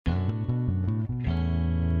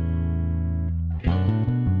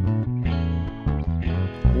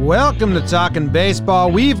Welcome to Talking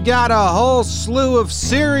Baseball. We've got a whole slew of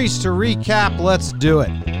series to recap. Let's do it.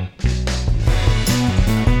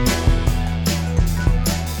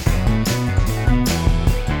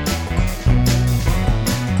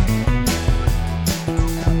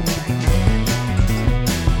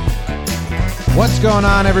 What's going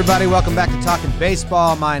on, everybody? Welcome back to Talking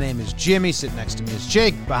Baseball. My name is Jimmy. Sitting next to me is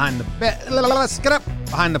Jake. Behind the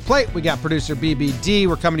plate, we got producer BBD.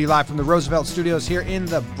 We're coming to you live from the Roosevelt Studios here in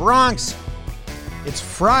the Bronx. It's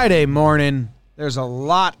Friday morning. There's a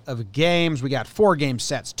lot of games. We got 4-game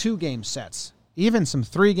sets, 2-game sets, even some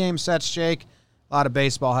 3-game sets, Jake. A lot of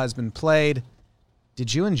baseball has been played.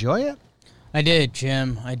 Did you enjoy it? I did,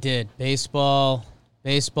 Jim. I did. Baseball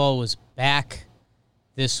was back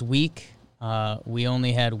this week. We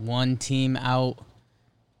only had one team out,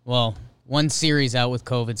 one series out with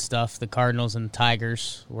COVID stuff. The Cardinals and the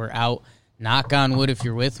Tigers were out. Knock on wood if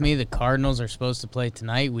you're with me. The Cardinals are supposed to play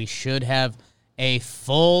tonight. We should have a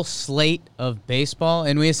full slate of baseball,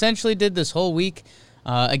 and we essentially did this whole week.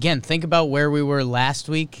 Again, think about where we were last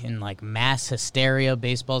week in like mass hysteria.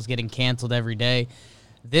 Baseball's getting canceled every day.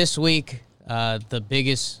 This week, the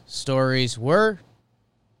biggest stories were,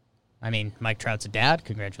 Mike Trout's a dad.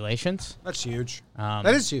 Congratulations. That's huge.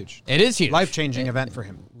 That is huge. It is huge. Life-changing event for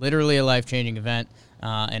him. Literally a life-changing event,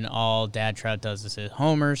 and all Dad Trout does is hit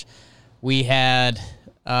homers. We had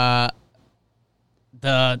the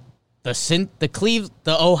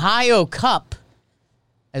Ohio Cup,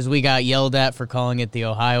 as we got yelled at for calling it the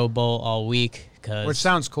Ohio Bowl all week. Which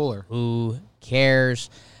sounds cooler. Who cares?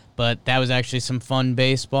 But that was actually some fun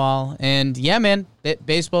baseball. And, yeah, man,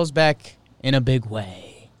 baseball's back in a big way.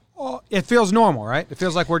 Well, it feels normal, right? It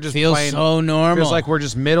feels like we're just feels playing. So normal. It feels like we're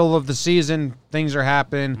just middle of the season. Things are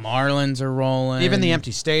happening. Marlins are rolling. Even the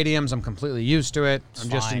empty stadiums, I'm completely used to it. I'm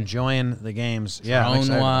just enjoying the games. Drone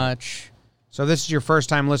watch. So this is your first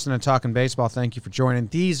time listening to Talking Baseball. Thank you for joining.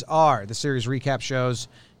 These are the series recap shows.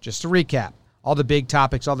 Just to recap, all the big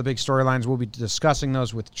topics, all the big storylines. We'll be discussing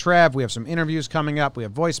those with Trev. We have some interviews coming up. We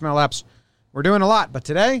have voicemail apps. We're doing a lot. But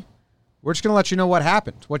today, we're just going to let you know what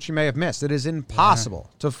happened, what you may have missed. It is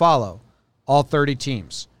impossible to follow all 30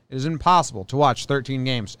 teams. It is impossible to watch 13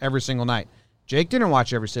 games every single night. Jake didn't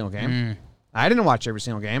watch every single game. I didn't watch every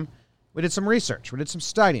single game. We did some research. We did some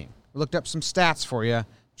studying. We looked up some stats for you.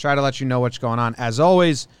 Try to let you know what's going on. As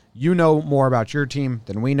always, you know more about your team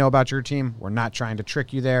than we know about your team. We're not trying to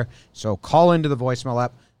trick you there. So call into the voicemail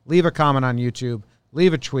app. Leave a comment on YouTube.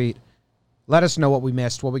 Leave a tweet. Let us know what we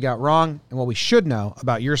missed, what we got wrong, and what we should know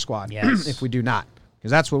about your squad if we do not.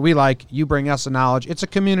 Because that's what we like. You bring us the knowledge. It's a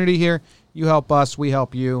community here. You help us. We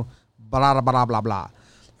help you. Blah, blah, blah, blah, blah.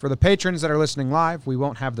 For the patrons that are listening live, we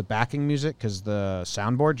won't have the backing music because the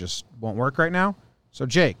soundboard just won't work right now. So,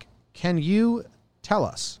 Jake, can you tell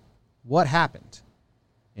us what happened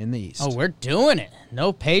in the East? Oh, we're doing it.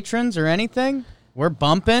 No patrons or anything? We're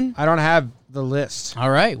bumping? I don't have the list.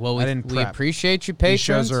 All right. Well, we appreciate you, patrons. These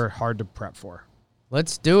shows are hard to prep for.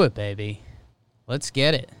 Let's do it, baby. Let's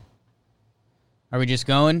get it. Are we just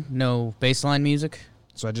going? No baseline music?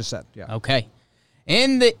 So I just said, yeah. Okay.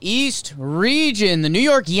 In the East region, the New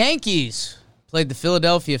York Yankees played the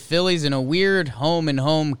Philadelphia Phillies in a weird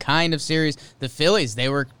home-and-home kind of series. The Phillies, they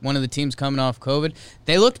were one of the teams coming off COVID.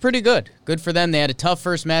 They looked pretty good. Good for them. They had a tough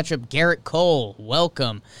first matchup. Garrett Cole,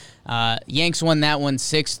 welcome. Yanks won that one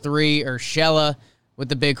 6-3. Urshela with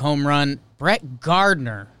the big home run. Brett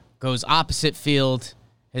Gardner goes opposite field.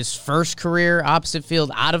 His first career opposite field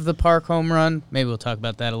out of the park home run. Maybe we'll talk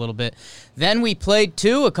about that a little bit. Then we played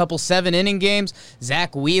a couple 7-inning games.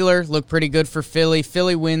 Zach Wheeler looked pretty good for Philly.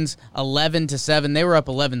 Philly wins 11-7. They were up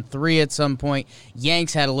 11-3 at some point.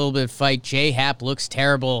 Yanks had a little bit of fight. J-Happ looks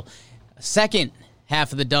terrible. Second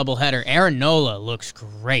half of the doubleheader, Aaron Nola looks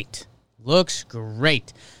great. But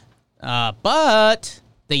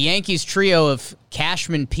the Yankees trio of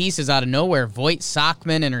Cashman pieces out of nowhere, Voit,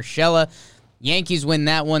 Sockman, and Urshela, Yankees win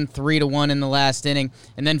that one 3-1 in the last inning,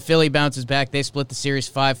 and then Philly bounces back. They split the series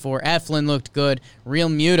 5-4. Eflin looked good. Real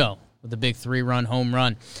Muto with a big 3-run home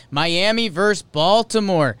run. Miami versus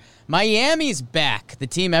Baltimore. Miami's back. The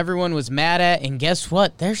team everyone was mad at, and guess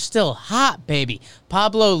what? They're still hot, baby.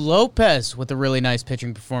 Pablo Lopez with a really nice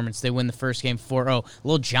pitching performance. They win the first game 4-0.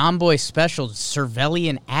 Little John Boy special, Cervelli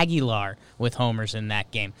and Aguilar with homers in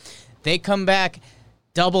that game. They come back.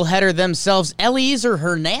 Doubleheader themselves. Eliezer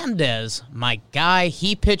Hernandez, my guy,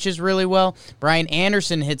 he pitches really well. Brian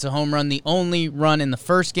Anderson hits a home run, the only run in the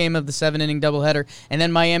first game of the 7-inning doubleheader. And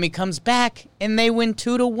then Miami comes back, and they win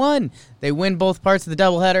 2-1. They win both parts of the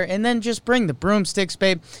doubleheader, and then just bring the broomsticks,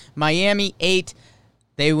 babe. Miami 8.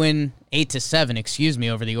 They win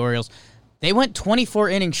 8-7, over the Orioles. They went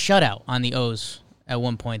 24-inning shutout on the O's at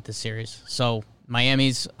one point this series. So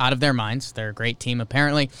Miami's out of their minds. They're a great team,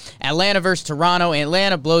 apparently. Atlanta versus Toronto.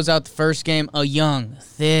 Atlanta blows out the first game. A young,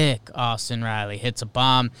 thick Austin Riley hits a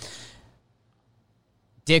bomb.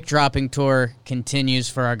 Dick-dropping tour continues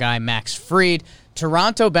for our guy Max Fried.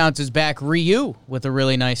 Toronto bounces back. Ryu with a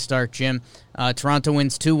really nice start, Jim. Toronto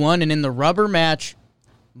wins 2-1, and in the rubber match,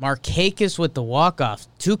 Markakis with the walk-off.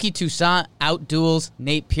 Tuki Toussaint out-duels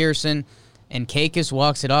Nate Pearson, and Kakis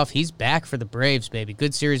walks it off. He's back for the Braves, baby.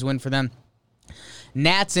 Good series win for them.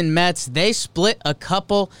 Nats and Mets, they split a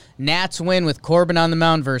couple. Nats win with Corbin on the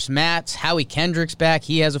mound versus Mats. Howie Kendrick's back.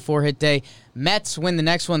 He has a 4-hit day. Mets win the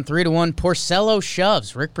next one 3-1. Porcello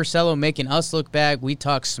shoves. Rick Porcello making us look bad. We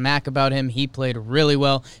talk smack about him. He played really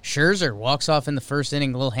well. Scherzer walks off in the first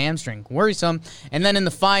inning, a little hamstring. Worrisome. And then in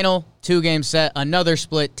the final 2-game set, another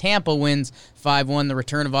split. Tampa wins 5-1. The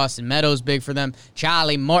return of Austin Meadows, big for them.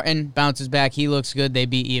 Charlie Morton bounces back. He looks good. They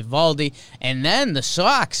beat Eovaldi. And then the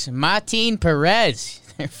Sox, Martin Perez,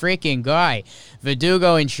 their freaking guy.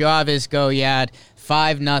 Verdugo and Chavez go yad.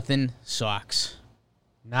 5-0 Sox.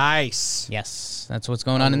 Nice. Yes, that's what's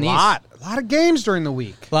going on in these. A lot of games during the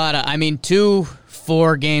week. A lot of, 2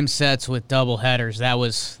 4-game sets with double headers. That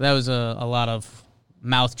was a lot of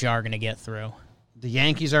mouth jargon to get through. The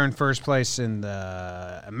Yankees are in first place in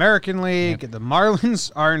the American League. Yep. The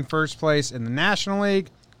Marlins are in first place in the National League.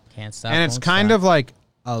 Can't stop. And it's kind of like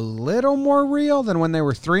a little more real than when they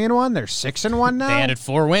were 3-1. They're 6-1 now. They added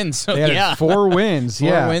 4 wins. So they added 4 wins.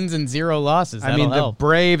 4 wins and 0 losses. That'll help. The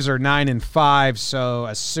Braves are 9-5. So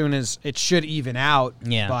as soon as it should even out.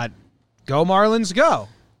 Yeah. But go Marlins, go.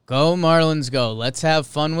 Go Marlins, go. Let's have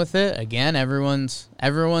fun with it. Again, everyone's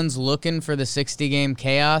looking for the 60-game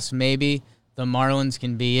chaos. Maybe the Marlins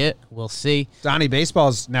can be it. We'll see. Donnie Baseball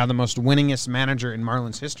is now the most winningest manager in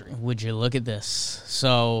Marlins history. Would you look at this?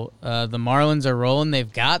 So the Marlins are rolling.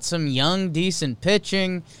 They've got some young, decent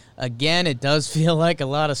pitching. Again, it does feel like a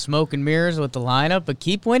lot of smoke and mirrors with the lineup, but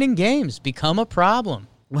keep winning games. Become a problem.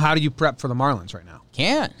 Well, how do you prep for the Marlins right now?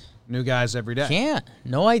 Can't. New guys every day. Can't.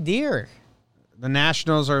 No idea. The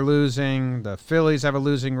Nationals are losing. The Phillies have a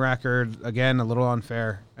losing record. Again, a little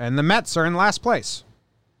unfair. And the Mets are in last place.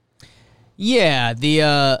 Yeah,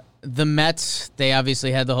 the Mets, they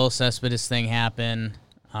obviously had the whole Cespedes thing happen,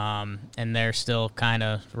 and they're still kind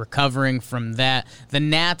of recovering from that. The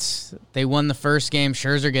Nats, they won the first game.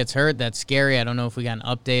 Scherzer gets hurt. That's scary. I don't know if we got an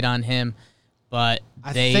update on him, but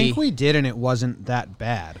I think we did, and it wasn't that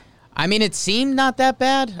bad. I mean, it seemed not that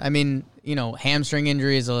bad. I mean, hamstring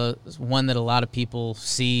injury is one that a lot of people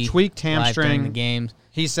see. Tweaked hamstring during the games.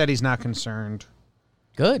 He said he's not concerned.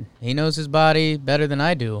 Good. He knows his body better than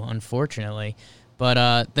I do, unfortunately.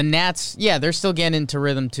 But the Nats, yeah, they're still getting into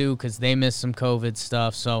rhythm, too, because they missed some COVID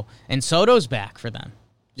stuff. And Soto's back for them.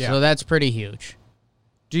 Yeah. So that's pretty huge.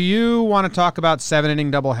 Do you want to talk about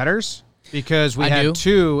 7-inning doubleheaders? Because we had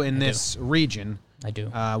 2 in this region. I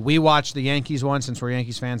do. We watched the Yankees one since we're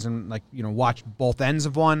Yankees fans and, watched both ends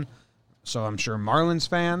of one. So I'm sure Marlins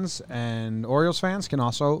fans and Orioles fans can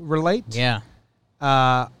also relate. Yeah.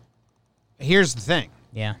 Here's the thing.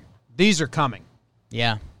 Yeah. These are coming.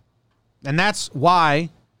 Yeah. And that's why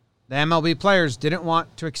the MLB players didn't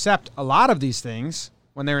want to accept a lot of these things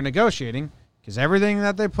when they were negotiating, because everything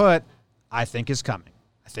that they put, I think, is coming.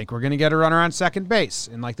 I think we're going to get a runner on second base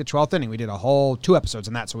in the 12th inning. We did a whole 2 episodes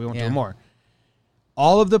on that, so we won't do more.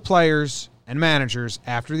 All of the players and managers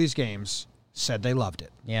after these games said they loved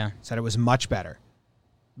it. Yeah. Said it was much better.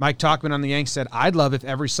 Mike Tauchman on the Yanks said, I'd love if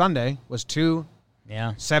every Sunday was 2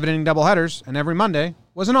 7-inning doubleheaders, and every Monday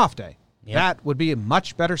was an off day. Yep. That would be a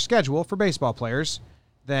much better schedule for baseball players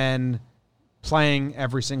than playing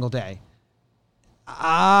every single day.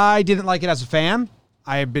 I didn't like it as a fan.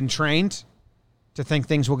 I have been trained to think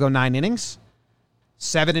things will go 9 innings.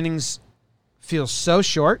 7 innings feels so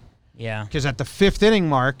short. Yeah. Because at the 5th inning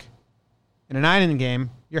mark in a 9-inning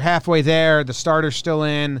game, you're halfway there. The starter's still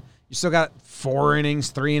in. You still got 4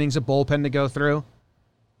 innings, 3 innings of bullpen to go through.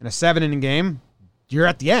 In a 7-inning game, you're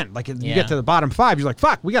at the end. You get to the bottom 5, you're like,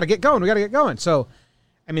 fuck, we got to get going. So,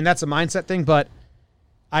 I mean, that's a mindset thing, but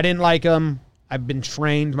I didn't like them. I've been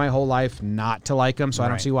trained my whole life not to like them, so I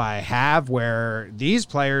don't see why I have, where these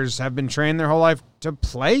players have been trained their whole life to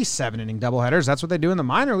play 7-inning doubleheaders. That's what they do in the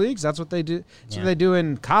minor leagues. That's what they do. That's what they do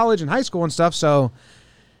in college and high school and stuff. So,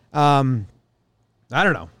 I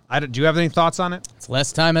don't know. Do you have any thoughts on it? It's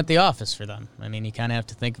less time at the office for them. I mean, you kind of have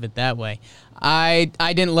to think of it that way. I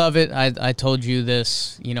didn't love it. I told you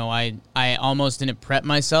this. I almost didn't prep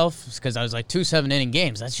myself because I was like, 2 7-inning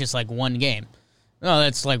games. That's just like one game. No,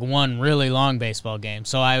 that's like one really long baseball game.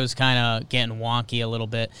 So I was kind of getting wonky a little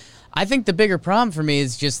bit. I think the bigger problem for me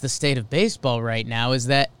is just the state of baseball right now is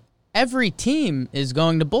that every team is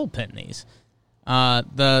going to bullpen these.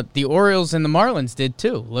 The Orioles and the Marlins did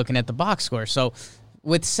too, looking at the box score. So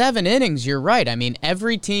with 7 innings, you're right. I mean,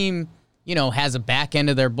 every team, has a back end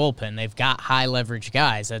of their bullpen. They've got high leverage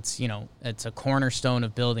guys. That's, it's a cornerstone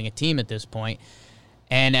of building a team at this point.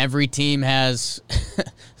 And every team has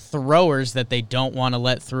throwers that they don't want to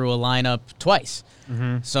let through a lineup twice.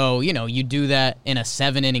 Mm-hmm. So, you do that in a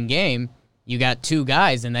 7-inning game, you got 2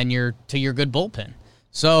 guys, and then you're to your good bullpen.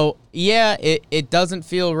 So, yeah, it doesn't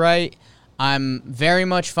feel right. I'm very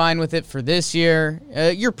much fine with it for this year.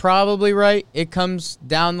 You're probably right. It comes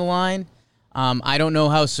down the line. I don't know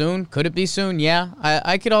how soon. Could it be soon? Yeah.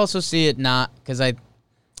 I could also see it not, because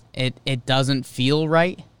it doesn't feel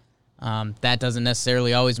right. That doesn't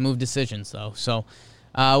necessarily always move decisions, though. So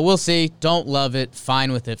we'll see. Don't love it.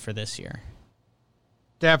 Fine with it for this year.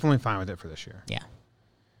 Definitely fine with it for this year. Yeah.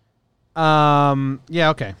 Yeah,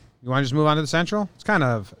 okay. You want to just move on to the Central? It's kind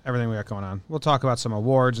of everything we got going on. We'll talk about some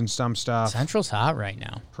awards and some stuff. Central's hot right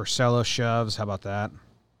now. Porcello shoves. How about that?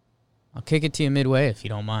 I'll kick it to you midway if you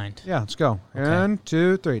don't mind. Yeah, let's go. Okay. 1,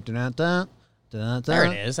 2, 3. There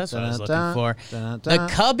it is. That's what I was looking for. The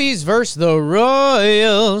Cubbies versus the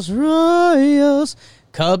Royals.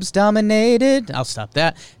 Cubs dominated. I'll stop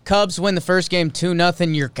that. Cubs win the first game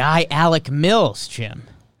 2-0. Your guy, Alec Mills, Jim,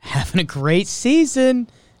 having a great season.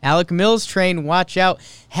 Alec Mills train, watch out.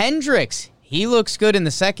 Hendricks, he looks good in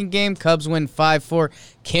the second game. Cubs win 5-4.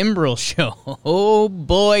 Kimbrel show. Oh,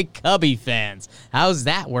 boy, Cubby fans. How's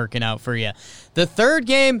that working out for you? The third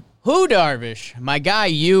game, Darvish, my guy,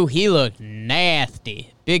 he looked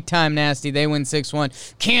nasty. Big time nasty. They win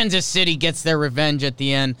 6-1. Kansas City gets their revenge at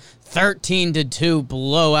the end. 13-2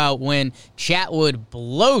 blowout win. Chatwood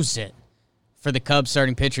blows it for the Cubs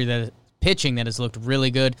starting pitching that has looked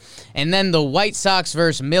really good. And then the White Sox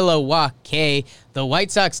versus Milwaukee. The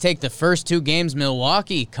White Sox take the first 2 games.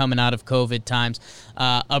 Milwaukee coming out of COVID times.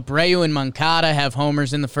 Abreu and Moncada have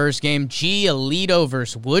homers in the first game. Giolito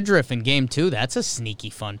versus Woodruff in game 2. That's a sneaky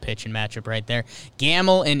fun pitching matchup right there.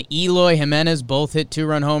 Gamble and Eloy Jimenez both hit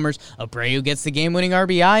 2-run homers. Abreu gets the game-winning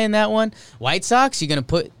RBI in that one. White Sox, you going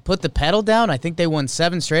to put the pedal down? I think they won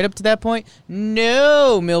 7 straight up to that point.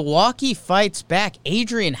 No, Milwaukee fights back.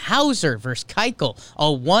 Adrian Hauser versus Keuchel. A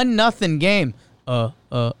 1-0 game.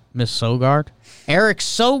 Miss Sogard? Eric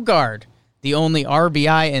Sogard, the only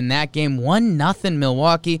RBI in that game. 1-0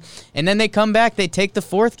 Milwaukee. And then they come back. They take the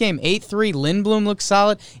fourth game. 8-3. Lindblom looks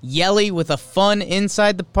solid. Yelly with a fun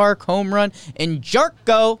inside-the-park home run. And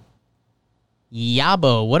Jarko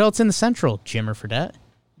Yabo. What else in the Central, Jimmer Fredette?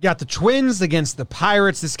 Got the Twins against the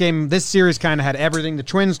Pirates. This series kind of had everything. The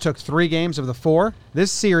Twins took 3 games of the 4.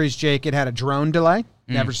 This series, Jake, it had a drone delay.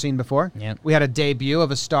 Never seen before. Yep. We had a debut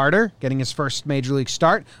of a starter getting his first major league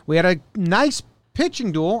start. We had a nice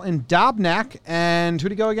pitching duel in Dobnak and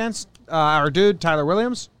who'd he go against? Our dude, Tyler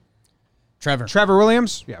Williams. Trevor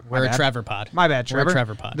Williams. Yeah, we're a Trevor pod. My bad, Trevor. We're a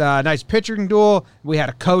Trevor pod. Nice pitching duel. We had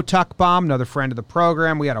a Kotuck bomb, another friend of the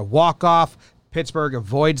program. We had a walk-off. Pittsburgh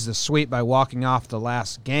avoids the sweep by walking off the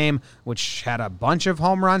last game, which had a bunch of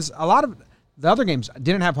home runs. A lot of the other games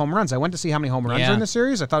didn't have home runs. I went to see how many home runs are in the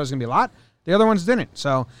series. I thought it was going to be a lot. The other ones didn't.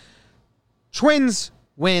 So, Twins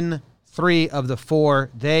win 3 of the 4.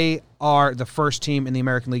 They are the first team in the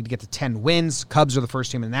American League to get to 10 wins. Cubs are the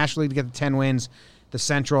first team in the National League to get to 10 wins. The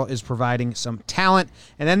Central is providing some talent.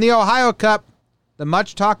 And then the Ohio Cup, the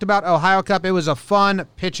much-talked-about Ohio Cup, it was a fun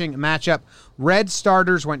pitching matchup. Red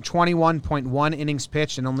starters went 21.1 innings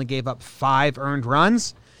pitched and only gave up 5 earned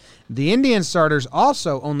runs. The Indian starters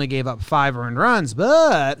also only gave up 5 earned runs,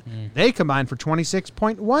 but they combined for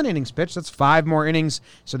 26.1 innings pitched. That's 5 more innings.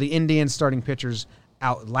 So the Indians starting pitchers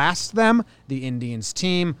outlast them. The Indians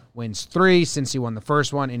team wins 3. Since he won the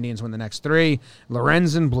first one, Indians win the next 3.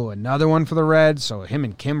 Lorenzen blew another one for the Reds, so him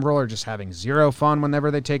and Kimbrel are just having 0 fun whenever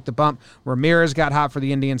they take the bump. Ramirez got hot for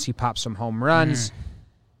the Indians. He popped some home runs.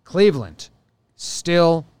 Cleveland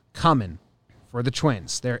still coming for the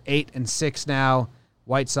Twins. They're 8-6 now.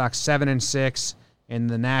 White Sox 7-6 in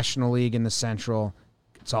the National League in the Central.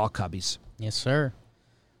 It's all Cubbies. Yes, sir.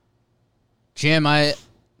 Jim,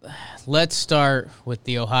 let's start with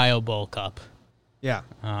the Ohio Bowl Cup. Yeah.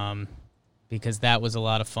 Because that was a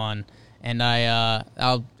lot of fun. And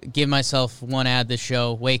I'll give myself one ad this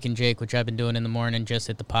show, Wake and Jake, which I've been doing in the morning. Just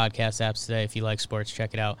hit the podcast apps today. If you like sports,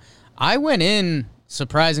 check it out. I went in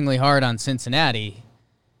surprisingly hard on Cincinnati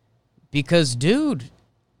because, dude,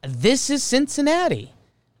 this is Cincinnati.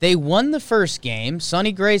 They won the first game.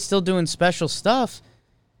 Sonny Gray's still doing special stuff.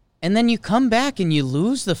 And then you come back and you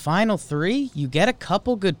lose the final 3. You get a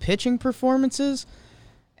couple good pitching performances.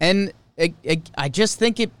 And I just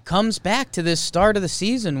think it comes back to this start of the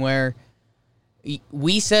season where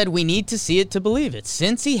we said we need to see it to believe it.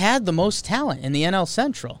 Since he had the most talent in the NL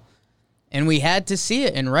Central. And we had to see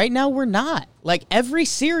it. And right now we're not. Like, every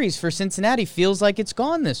series for Cincinnati feels like it's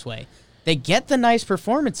gone this way. They get the nice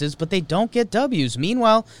performances, but they don't get W's.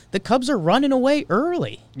 Meanwhile, the Cubs are running away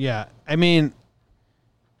early. Yeah, I mean,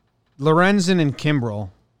 Lorenzen and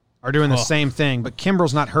Kimbrel are doing the same thing, but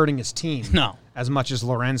Kimbrel's not hurting his team as much as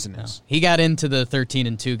Lorenzen is. He got into the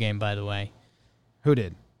 13-2 game, by the way. Who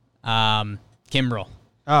did? Kimbrel.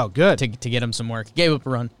 Oh, good. To get him some work. Gave up a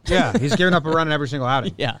run. Yeah, he's given up a run in every single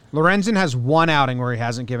outing. Yeah. Lorenzen has one outing where he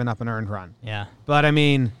hasn't given up an earned run. Yeah. But, I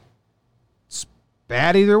mean, it's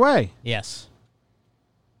bad either way. Yes.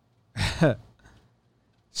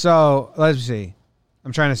 So, let's see.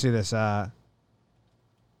 I'm trying to see this.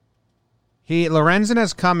 Lorenzen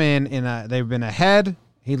has come in they've been ahead.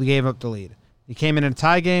 He gave up the lead. He came in a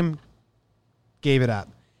tie game, gave it up.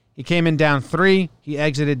 He came in down 3. He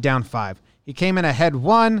exited down 5. He came in ahead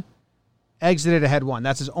 1, exited ahead 1.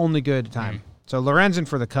 That's his only good time. So Lorenzen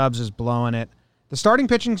for the Cubs is blowing it. The starting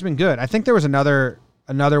pitching's been good. I think there was another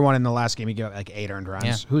one in the last game. He got like 8 earned runs.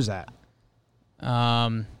 Yeah. Who's that?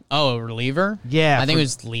 A reliever? Yeah. I think it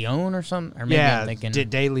was Leon or something. Or maybe I'm thinking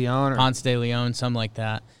De Leon. Ponce de Leon, something like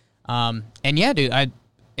that. And yeah, dude,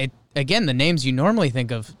 again, the names you normally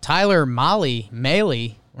think of, Tyler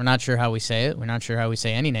Mahle, we're not sure how we say it. We're not sure how we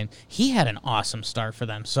say any name. He had an awesome start for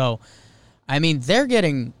them. So, I mean, they're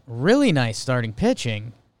getting really nice starting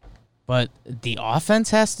pitching, but the offense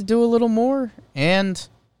has to do a little more. And,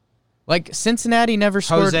 like, Cincinnati never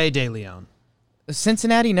scored. Jose De Leon.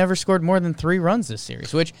 Cincinnati never scored more than 3 runs this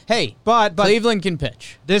series, which, hey, but Cleveland can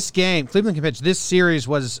pitch. Cleveland can pitch. This series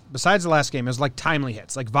was, besides the last game, it was like timely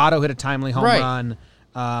hits. Like, Votto hit a timely home run.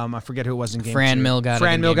 I forget who it was in game 2. Franmil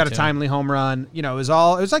got a timely home run. You know, it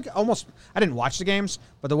was like almost, I didn't watch the games,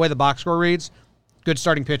 but the way the box score reads, good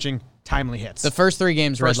starting pitching, timely hits. The first 3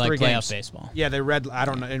 games read like playoff baseball. Yeah, they read, I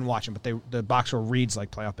didn't watch them, but the box score reads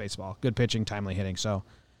like playoff baseball. Good pitching, timely hitting. So,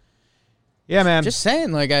 yeah, man. Just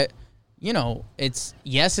saying, like, is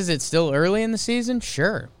it still early in the season?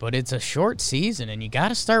 Sure, but it's a short season, and you got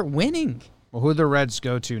to start winning. Well, who do the Reds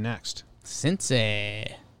go to next?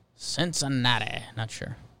 Cincinnati. Not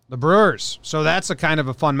sure. The Brewers. So that's a kind of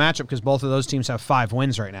a fun matchup because both of those teams have 5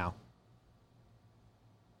 wins right now.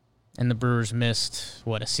 And the Brewers missed,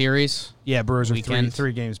 a series? Yeah, Brewers are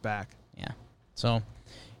 3 games back. Yeah. So,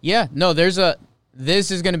 yeah, no, this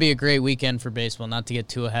is going to be a great weekend for baseball, not to get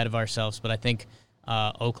too ahead of ourselves, but I think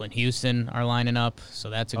Oakland, Houston are lining up, so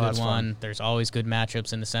that's a good one. Fun. There's always good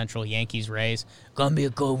matchups in the Central. Yankees, Rays. Gonna be a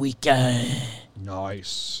good weekend.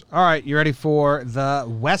 Nice. All right, you ready for the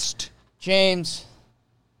West? James,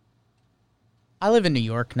 I live in New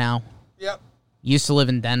York now. Yep. Used to live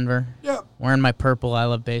in Denver. Yep. Wearing my purple I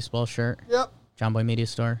Love Baseball shirt. Yep. John Boy Media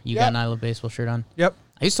Store. You got an I Love Baseball shirt on? Yep.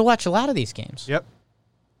 I used to watch a lot of these games. Yep.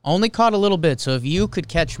 Only caught a little bit, so if you could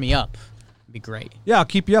catch me up, it'd be great. Yeah, I'll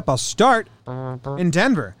keep you up. I'll start in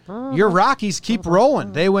Denver. Your Rockies keep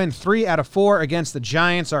rolling. They win 3 out of 4 against the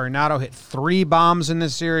Giants. Arenado hit 3 bombs in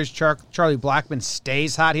this series. Charlie Blackmon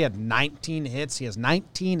stays hot. He had 19 hits. He has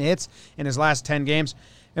 19 hits in his last 10 games.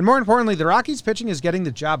 And more importantly, the Rockies pitching is getting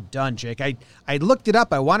the job done, Jake. I looked it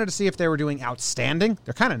up. I wanted to see if they were doing outstanding.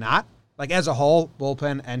 They're kind of not, like as a whole,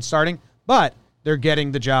 bullpen and starting, but they're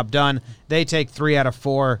getting the job done. They take 3 out of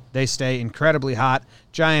 4. They stay incredibly hot.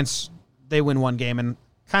 Giants, they win 1 game, and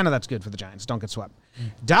kind of that's good for the Giants. Don't get swept.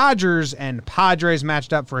 Dodgers and Padres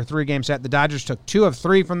matched up for a 3-game set. The Dodgers took 2 of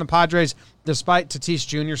 3 from the Padres, despite Tatis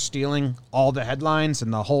Jr. stealing all the headlines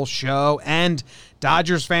and the whole show. And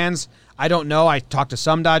Dodgers fans, I don't know. I talked to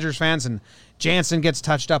some Dodgers fans, and Jansen gets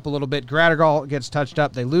touched up a little bit. Graterol gets touched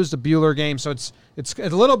up. They lose the Buehler game, so it's a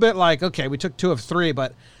little bit like, okay, we took 2 of 3,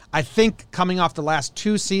 but I think coming off the last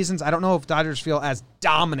 2 seasons, I don't know if Dodgers feel as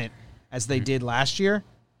dominant as they did last year.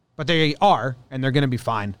 But they are, and they're going to be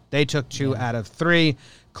fine. They took 2 out of 3.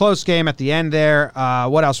 Close game at the end there.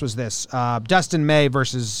 What else was this? Dustin May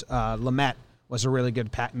versus Lamet was a really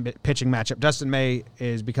good pitching matchup. Dustin May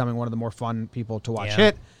is becoming one of the more fun people to watch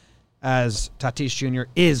hit, as Tatis Jr.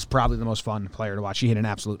 is probably the most fun player to watch. He hit an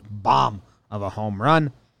absolute bomb of a home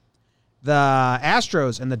run. The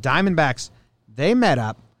Astros and the Diamondbacks, they met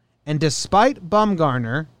up, and despite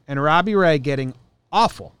Bumgarner and Robbie Ray getting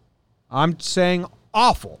awful, I'm saying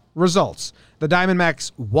awful results, the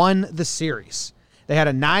Diamondbacks won the series. They had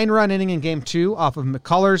a 9-run inning in Game 2 off of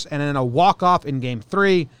McCullers, and then a walk-off in Game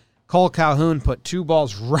 3. Cole Calhoun put 2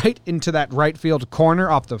 balls right into that right field corner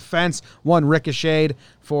off the fence. One ricocheted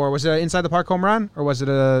for, was it an inside the park home run, or was it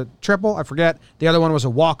a triple? I forget. The other one was a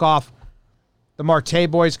walk-off. The Marte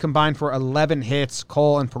boys combined for 11 hits.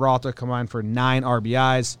 Cole and Peralta combined for 9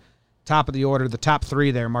 RBIs. top of the order, the top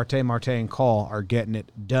three there, Marte, and Cole, are getting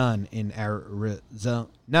it done in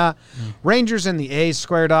Arizona. Rangers and the A's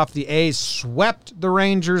squared off. The A's swept the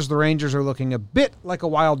Rangers. The Rangers are looking a bit like a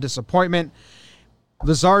wild disappointment.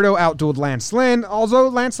 Luzardo outdueled Lance Lynn. Although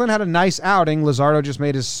Lance Lynn had a nice outing, Luzardo just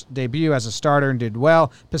made his debut as a starter and did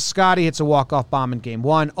well. Piscotty hits a walk-off bomb in Game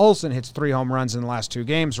 1. Olsen hits 3 home runs in the last 2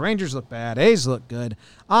 games. Rangers look bad. A's look good.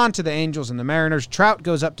 On to the Angels and the Mariners. Trout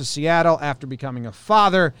goes up to Seattle after becoming a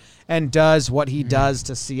father and does what he does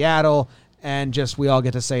to Seattle. And just we all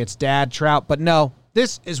get to say it's Dad Trout. But no,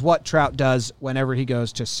 this is what Trout does whenever he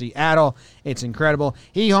goes to Seattle. It's incredible.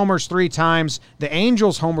 He homers 3 times. The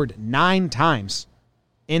Angels homered 9 times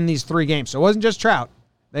in these 3 games. So it wasn't just Trout.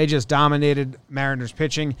 They just dominated Mariners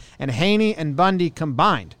pitching. And Haney and Bundy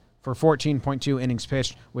combined for 14.2 innings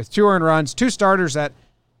pitched with 2 earned runs, 2 starters that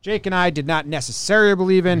Jake and I did not necessarily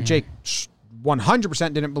believe in. Jake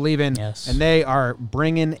 100% didn't believe in. Yes. And they are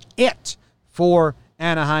bringing it for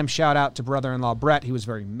Anaheim. Shout out to brother-in-law Brett. He was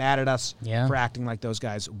very mad at us for acting like those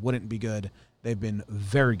guys wouldn't be good. They've been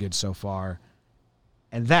very good so far.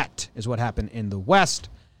 And that is what happened in the West.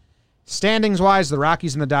 Standings-wise, the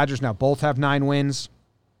Rockies and the Dodgers now both have 9 wins.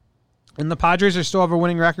 And the Padres are still have a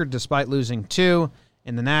winning record despite losing 2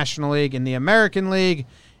 in the National League. In the American League,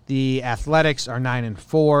 the Athletics are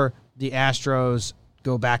 9-4. The Astros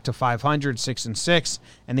go back to 500, 6-6.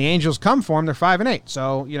 And the Angels come for them. They're 5-8.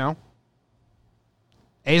 So, you know,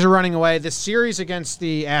 A's are running away. This series against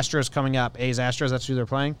the Astros coming up, A's-Astros, that's who they're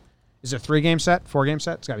playing. Is it a 3-game set, 4-game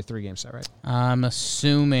set? It's got to be 3-game set, right? I'm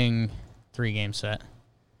assuming 3-game set.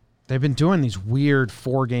 They've been doing these weird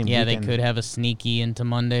 4-game Yeah, weekend. they could have a sneaky into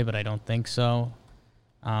Monday, but I don't think so.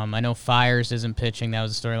 I know Fires isn't pitching. That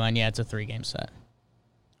was the storyline. Yeah, it's a 3-game set.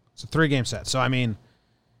 It's a 3-game set. So, I mean,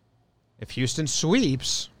 if Houston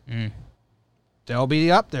sweeps, they'll be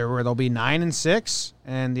up there where they'll be 9-6,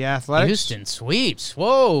 and the Athletics. Houston sweeps.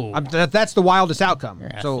 Whoa. That's the wildest outcome.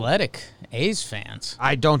 You're So athletic A's fans.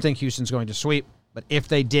 I don't think Houston's going to sweep, but if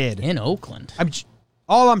they did. In Oakland.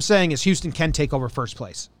 All I'm saying is Houston can take over first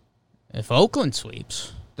place. If Oakland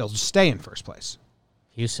sweeps, They'll just stay in first place.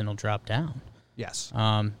 Houston will drop down. Yes.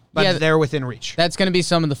 But But they're within reach. That's going to be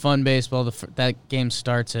some of the fun baseball. That game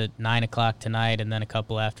starts at 9 o'clock tonight, and then a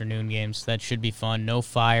couple afternoon games. That should be fun. No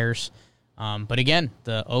Fires. But again,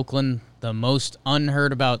 the Oakland, the most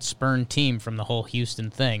unheard about spurned team from the whole Houston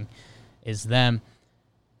thing is them.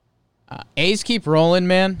 A's keep rolling,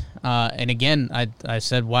 man. And again, I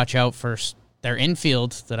said watch out for their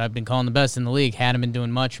infield that I've been calling the best in the league. Hadn't been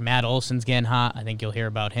doing much. Matt Olson's getting hot. I think you'll hear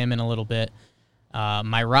about him in a little bit.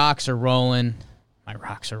 My Rocks are rolling. My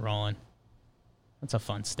Rocks are rolling. That's a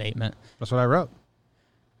fun statement. That's what I wrote.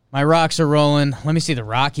 My Rocks are rolling. Let me see the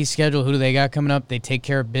Rockies schedule. Who do they got coming up? They take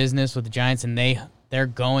care of business with the Giants, and they're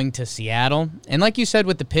going to Seattle. And like you said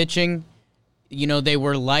with the pitching, you know, they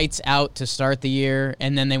were lights out to start the year,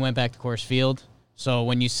 and then they went back to Coors Field. So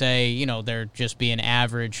when you say, you know, they're just being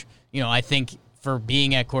average, you know, I think for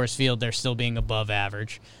being at Coors Field, they're still being above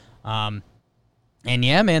average. And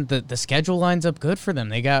yeah, man, the schedule lines up good for them.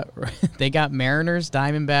 They got Mariners,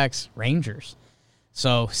 Diamondbacks, Rangers.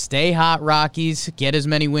 So stay hot, Rockies. Get as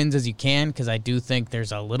many wins as you can, because I do think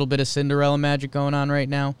there's a little bit of Cinderella magic going on right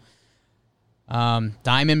now.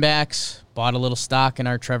 Diamondbacks bought a little stock in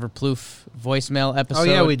our Trevor Plouffe voicemail episode. Oh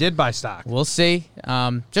yeah, we did buy stock. We'll see.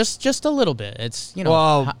 Just a little bit. It's, you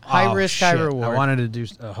know, high risk, high reward. I wanted to do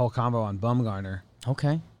a whole combo on Bumgarner,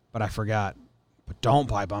 Okay. but I forgot. But don't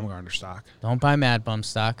buy Bumgarner stock. Don't buy Mad Bum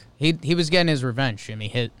stock. He was getting his revenge. Jimmy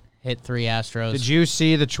hit 3 Astros. Did you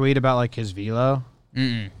see the tweet about like his velo?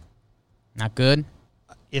 Not good.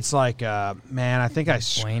 It's like, man, I think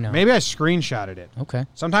Bueno. maybe I screenshotted it. Okay.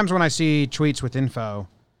 Sometimes when I see tweets with info,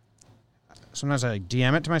 sometimes I like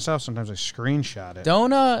DM it to myself. Sometimes I screenshot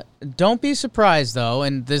it. Don't be surprised though,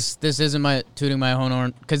 and this isn't my tooting my own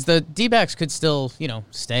horn, because the D-backs could still, you know,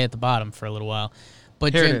 stay at the bottom for a little while.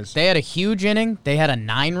 But Here it Jim, is. they had a huge inning. They had a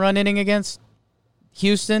 9-run inning against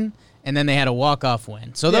Houston, and then they had a walk-off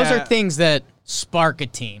win. So those Yeah. are things that spark a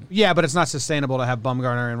team. Yeah, but it's not sustainable to have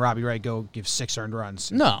Bumgarner and Robbie Ray go give 6 earned runs.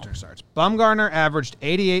 in No. winter starts. Bumgarner averaged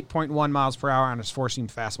 88.1 miles per hour on his four-seam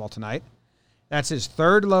fastball tonight. That's his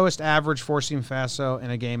 3rd lowest average four-seam fastball in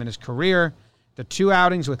a game in his career. The 2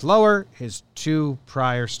 outings with lower, his 2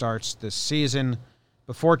 prior starts this season.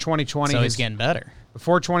 Before 2020, So he's getting better.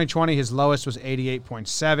 Before 2020, his lowest was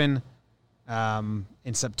 88.7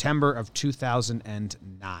 in September of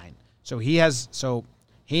 2009. So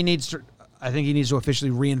he needs to. I think he needs to officially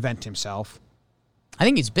reinvent himself. I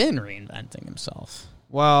think he's been reinventing himself.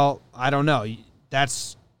 Well, I don't know.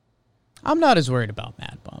 I'm not as worried about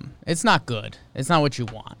Mad Bum. It's not good. It's not what you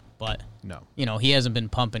want, but No. He hasn't been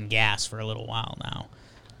pumping gas for a little while now.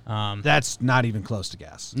 That's not even close to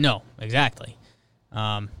gas. No, exactly.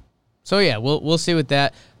 So yeah, we'll see with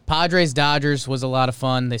that. Padres Dodgers was a lot of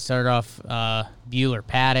fun. They started off Bueller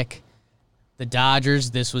Paddock. The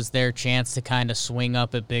Dodgers, this was their chance to kind of swing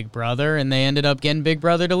up at Big Brother, and they ended up getting Big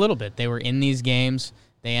Brothered a little bit. They were in these games.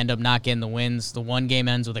 They end up not getting the wins. The one game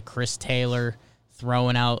ends with a Chris Taylor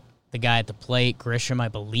throwing out the guy at the plate, Grisham, I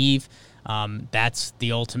believe. That's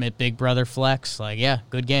the ultimate Big Brother flex. Like, yeah,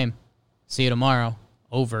 good game. See you tomorrow.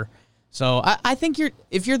 Over. So I think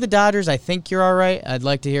if you're the Dodgers, I think you're all right. I'd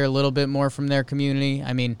like to hear a little bit more from their community.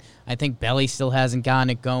 I mean, I think Belly still hasn't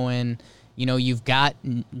gotten it going. You've got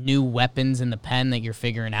new weapons in the pen that you're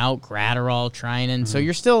figuring out, Gratterall, Treinen.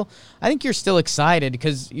 So I think you're still excited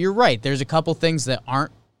because you're right. There's a couple things that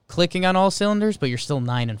aren't clicking on all cylinders, but you're still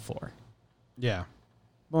 9-4. Yeah.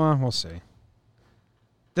 Well, we'll see.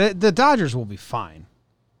 The Dodgers will be fine.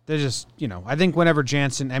 They're just, I think whenever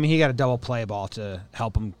Jansen, he got a double play ball to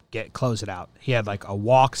help him close it out. He had like a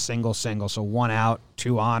walk, single, so 1 out,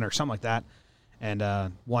 2 on, or something like that,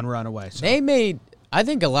 and 1 run away. So. I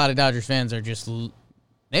think a lot of Dodgers fans are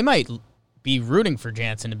they might be rooting for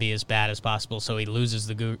Jansen to be as bad as possible so he loses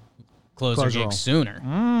the closer gig sooner.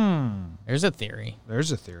 There's a theory.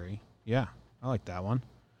 Yeah, I like that one.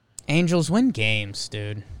 Angels win games,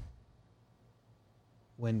 dude.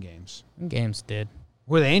 Win games, dude.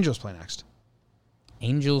 Where the Angels play next?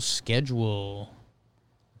 Angels schedule.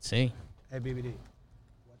 Let's see. Hey, BBD.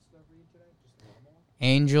 What's the read today? Just the normal one?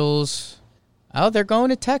 Angels. Oh, they're going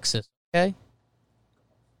to Texas. Okay.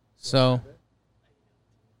 So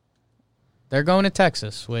they're going to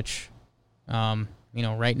Texas, which,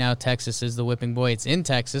 right now Texas is the whipping boy. It's in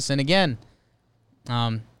Texas. And again,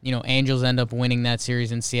 Angels end up winning that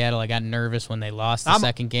series in Seattle. I got nervous when they lost the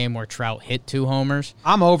second game where Trout hit 2 homers.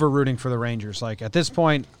 I'm over rooting for the Rangers. Like, at this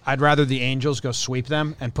point, I'd rather the Angels go sweep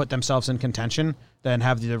them and put themselves in contention than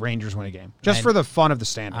have the Rangers win a game. Just for the fun of the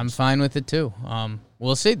standings. I'm fine with it, too.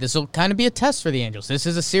 We'll see. This will kind of be a test for the Angels. This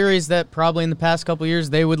is a series that probably in the past couple years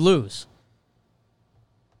they would lose.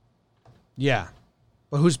 Yeah.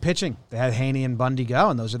 But who's pitching? They had Haney and Bundy go,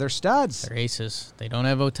 and those are their studs. They're aces. They don't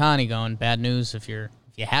have Ohtani going. Bad news if you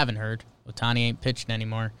haven't heard. Ohtani ain't pitching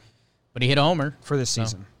anymore. But he hit a homer. For this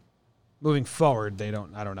season. Moving forward, I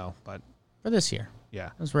don't know. But for this year. Yeah.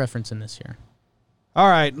 I was referencing this year. All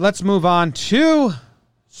right, let's move on to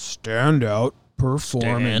standout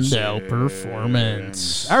performance.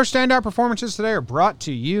 Our standout performances today are brought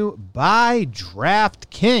to you by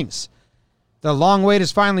DraftKings. The long wait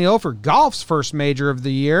is finally over. Golf's first major of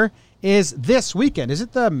the year is this weekend. Is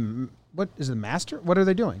it the Master? What are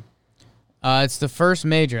they doing? It's the first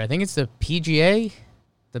major. I think it's the PGA.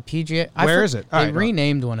 The PGA. Where is it? They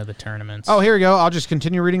renamed one of the tournaments. Oh, here we go. I'll just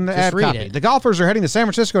continue reading the ad copy. The golfers are heading to San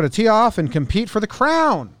Francisco to tee off and compete for the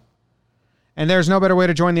crown. And there's no better way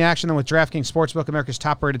to join the action than with DraftKings Sportsbook, America's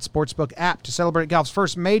top-rated sportsbook app. To celebrate golf's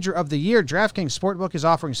first major of the year, DraftKings Sportsbook is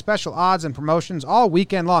offering special odds and promotions all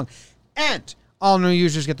weekend long. And all new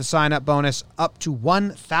users get the sign-up bonus up to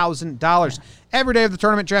 $1,000. Every day of the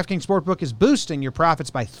tournament, DraftKings Sportsbook is boosting your profits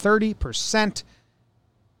by 30%.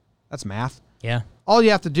 That's math. Yeah. All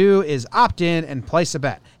you have to do is opt in and place a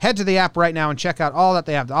bet. Head to the app right now and check out all that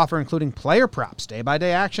they have to offer, including player props,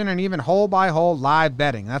 day-by-day action, and even hole-by-hole live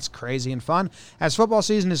betting. That's crazy and fun. As football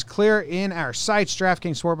season is clear in our sights,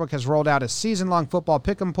 DraftKings Sportsbook has rolled out a season-long football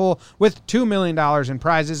pick'em pool with $2 million in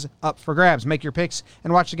prizes up for grabs. Make your picks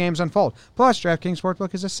and watch the games unfold. Plus, DraftKings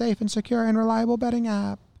Sportsbook is a safe and secure and reliable betting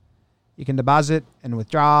app. You can deposit and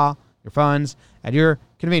withdraw your funds at your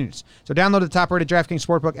convenience. So download the top-rated DraftKings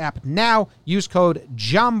Sportsbook app now. Use code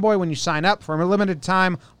JOMBOY when you sign up. For a limited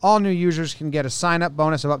time, all new users can get a sign-up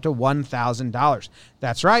bonus of up to $1,000.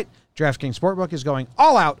 That's right. DraftKings Sportsbook is going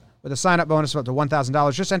all out with a sign-up bonus of up to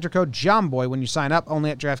 $1,000. Just enter code JOMBOY when you sign up, only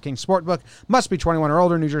at DraftKings Sportsbook. Must be 21 or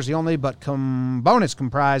older, New Jersey only, but bonus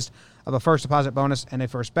comprised of a first deposit bonus and a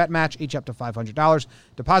first bet match, each up to $500.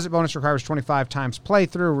 Deposit bonus requires 25 times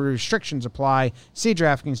playthrough. Restrictions apply. See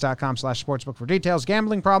DraftKings.com/sportsbook for details.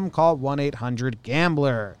 Gambling problem? Call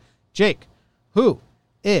 1-800-GAMBLER. Jake, who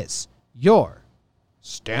is your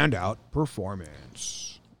standout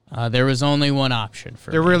performance? There was only one option for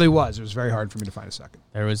me. There really was. It was very hard for me to find a second.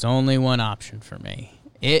 There was only one option for me.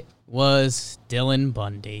 It was Dylan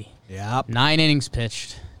Bundy. Yep. 9 innings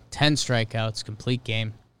pitched, 10 strikeouts, complete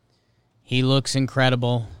game. He looks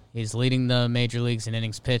incredible. He's leading the major leagues in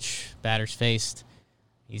innings pitched, batters faced.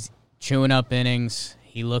 He's chewing up innings.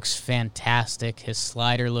 He looks fantastic. His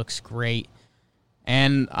slider looks great.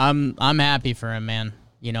 And I'm happy for him, man.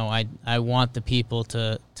 I want the people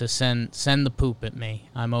to send the poop at me.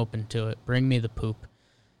 I'm open to it. Bring me the poop.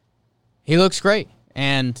 He looks great.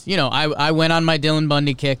 And, I went on my Dylan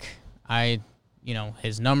Bundy kick.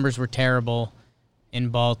 His numbers were terrible in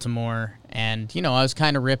Baltimore. And, I was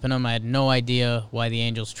kind of ripping him. I had no idea why the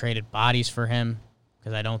Angels traded bodies for him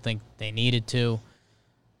because I don't think they needed to.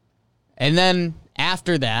 And then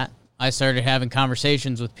after that, I started having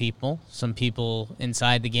conversations with people, some people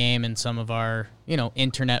inside the game and some of our,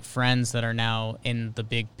 internet friends that are now in the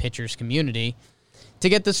big pitchers community to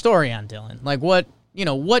get the story on Dylan. Like what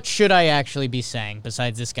should I actually be saying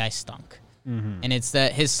besides this guy stunk? Mm-hmm. And it's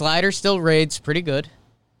that his slider still rates pretty good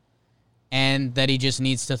and that he just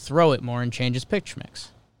needs to throw it more and change his pitch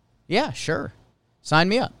mix. Yeah, sure. Sign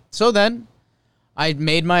me up. So then I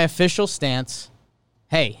made my official stance.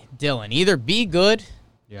 Hey, Dylan, either be good,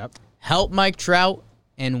 help Mike Trout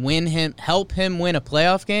and help him win a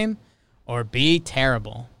playoff game, or be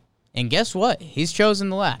terrible. And guess what? He's chosen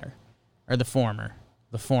the latter, or the former,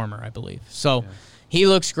 I believe. So he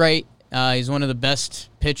looks great. He's one of the best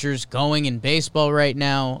pitchers going in baseball right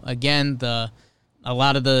now. Again, a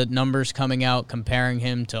lot of the numbers coming out comparing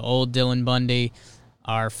him to old Dylan Bundy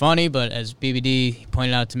are funny, but as BBD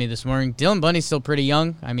pointed out to me this morning, Dylan Bundy's still pretty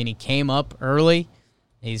young. I mean, he came up early.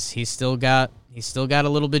 He's still got a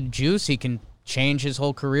little bit of juice. He can change his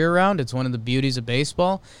whole career around. It's one of the beauties of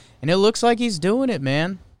baseball, and it looks like he's doing it,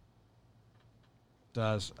 man.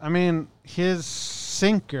 Does. I mean, his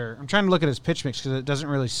sinker, I'm trying to look at his pitch mix because it doesn't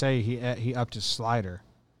really say he upped his slider.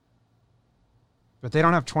 But they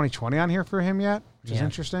don't have 2020 on here for him yet, which is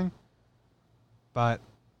interesting. But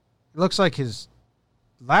it looks like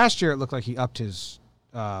last year it looked like he upped his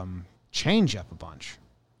changeup a bunch.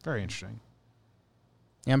 Very interesting.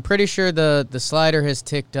 Yeah, I'm pretty sure the slider has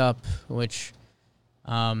ticked up, which...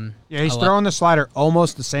 he's throwing the slider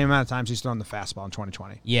almost the same amount of times he's throwing the fastball in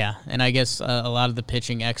 2020. Yeah, and I guess a lot of the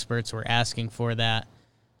pitching experts were asking for that.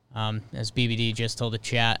 As BBD just told the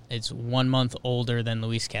chat, it's 1 month older than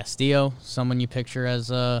Luis Castillo, someone you picture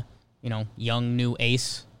as a young new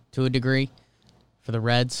ace to a degree for the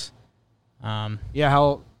Reds. I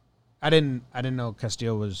didn't know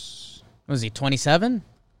Castillo was he 27?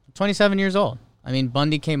 27 years old. I mean,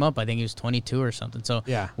 Bundy came up, I think he was 22 or something. So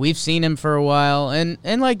we've seen him for a while. And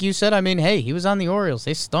like you said, I mean, hey, he was on the Orioles.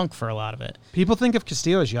 They stunk for a lot of it. People think of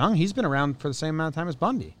Castillo as young. He's been around for the same amount of time as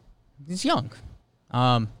Bundy. He's young.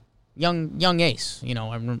 Young ace.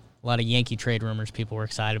 A lot of Yankee trade rumors. People were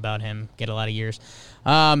excited about him. Get a lot of years.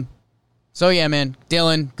 So, yeah, man.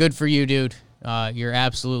 Dylan, good for you, dude. You're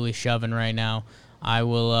absolutely shoving right now. I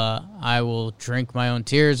will drink my own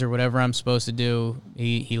tears or whatever I'm supposed to do.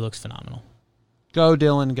 He looks phenomenal. Go,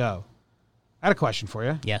 Dylan, go. I had a question for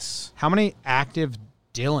you. Yes. How many active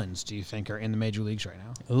Dylans do you think are in the major leagues right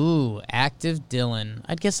now? Ooh, active Dylan.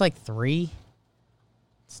 I'd guess like 3.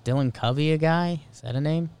 Is Dylan Covey a guy? Is that a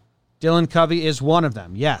name? Dylan Covey is one of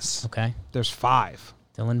them, yes. Okay. There's 5.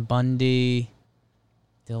 Dylan Bundy.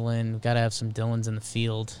 Dylan. Got to have some Dylans in the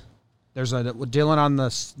field. There's a Dylan on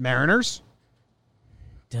the Mariners.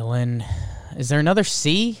 Dylan. Is there another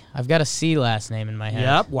C? I've got a C last name in my head.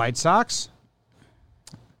 Yep, White Sox.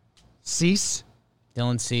 Cease.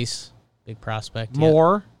 Dylan Cease, big prospect.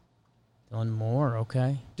 Moore. Yep. Dylan Moore,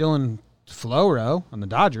 okay. Dylan Floro on the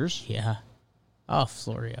Dodgers. Yeah. Oh,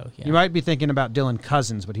 Florio, yeah. You might be thinking about Dylan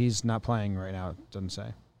Cousins, but he's not playing right now, it doesn't say.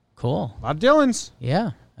 Cool. A lot of Dylans.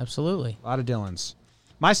 Yeah, absolutely. A lot of Dylans.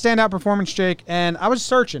 My standout performance, Jake, and I was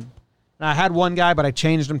searching. And I had one guy, but I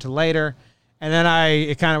changed him to later. And then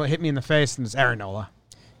it kind of hit me in the face, and it's Aaron Nola.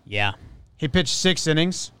 Yeah. He pitched 6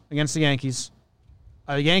 innings against the Yankees.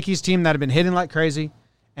 A Yankees team that had been hitting like crazy,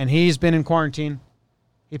 and he's been in quarantine.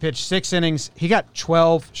 He pitched 6 innings. He got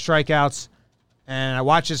 12 strikeouts, and I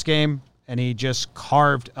watched this game, and he just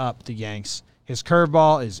carved up the Yanks. His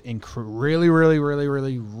curveball is really, really, really,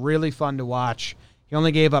 really, really fun to watch. He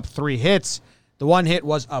only gave up 3 hits. The one hit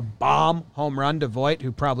was a bomb home run to Voit,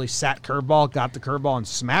 who probably sat curveball, got the curveball, and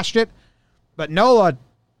smashed it. But Nola,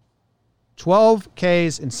 12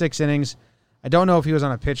 Ks in 6 innings. I don't know if he was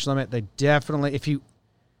on a pitch limit. They definitely, he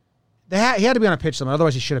had to be on a pitch limit.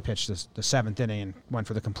 Otherwise, he should have pitched the 7th inning and went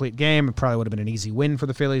for the complete game. It probably would have been an easy win for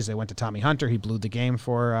the Phillies. They went to Tommy Hunter. He blew the game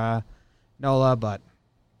for Nola. But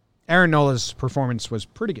Aaron Nola's performance was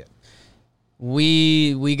pretty good.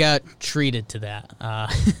 We got treated to that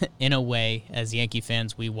in a way. As Yankee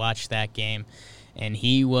fans, we watched that game. And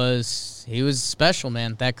he was special,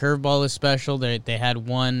 man. That curveball is special. They had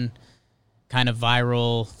one kind of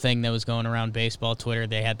viral thing that was going around baseball Twitter.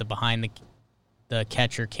 They had the behind the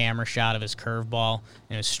catcher camera shot of his curveball,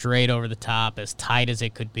 and it was straight over the top, as tight as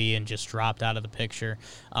it could be, and just dropped out of the picture.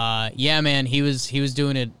 Yeah, man, he was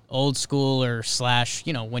doing it old school or /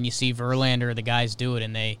 when you see Verlander or the guys do it,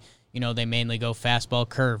 and they they mainly go fastball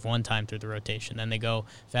curve one time through the rotation. Then they go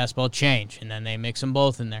fastball change, and then they mix them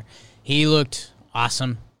both in there. He looked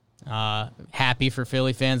awesome. Happy for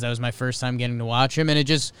Philly fans. That was my first time getting to watch him, and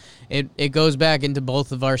it goes back into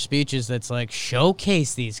both of our speeches. That's like,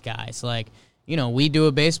 showcase these guys. Like, we do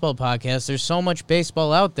a baseball podcast. There's so much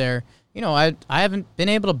baseball out there. I haven't been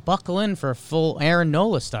able to buckle in for a full Aaron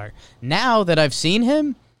Nola start. Now that I've seen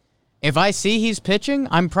him, if I see he's pitching,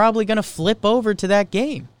 I'm probably going to flip over to that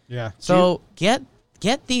game. Yeah. So get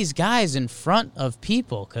these guys in front of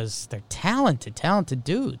people because they're talented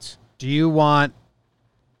dudes. Do you want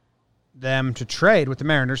them to trade with the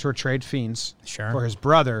Mariners, who are trade fiends, Sure. for his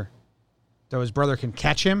brother, so his brother can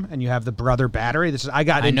catch him, and you have the brother battery?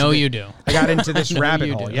 I know you do. I got into this rabbit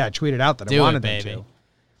you hole. do. Yeah, I tweeted out that Do I it, wanted baby. them to.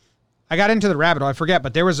 I got into the rabbit hole. I forget,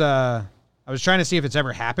 but there was I was trying to see if it's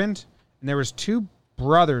ever happened, and there was two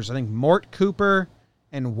brothers, I think Mort Cooper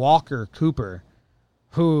and Walker Cooper,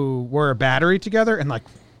 who were a battery together, and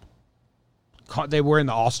they were in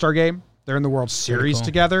the All-Star game. They're in the World Series cool.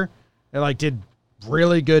 together. They did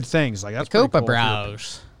really good things. That's pretty Koopa cool.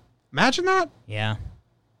 Brows. Imagine that. Yeah.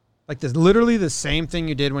 Literally the same thing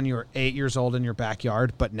you did when you were 8 years old in your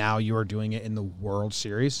backyard, but now you are doing it in the World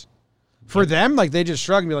Series. For them, they just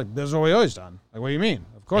shrug and be like, this is what we always done. What do you mean?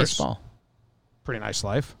 Of course. Baseball. Pretty nice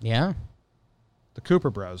life. Yeah. The Cooper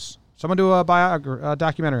Bros. Someone do a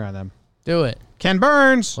documentary on them. Do it. Ken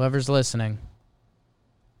Burns. Whoever's listening.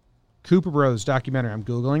 Cooper Bros documentary. I'm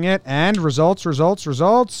Googling it. And results.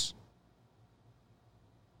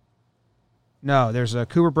 No, there's a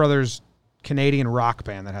Cooper Brothers Canadian rock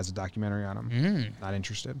band that has a documentary on them. Not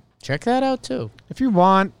interested. Check that out, too. If you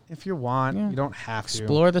want, Yeah. you don't have to.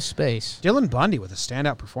 Explore the space. Dylan Bundy with a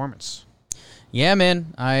standout performance. Yeah,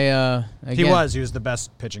 man. He was the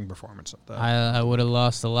best pitching performance of the. I would have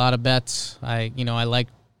lost a lot of bets. I like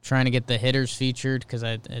trying to get the hitters featured because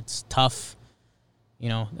it's tough.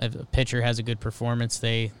 If a pitcher has a good performance,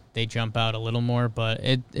 they jump out a little more. But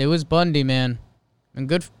it was Bundy, man, and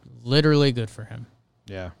good, literally good for him.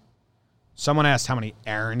 Yeah. Someone asked how many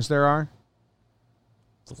Aarons there are.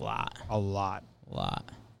 It's a lot. A lot.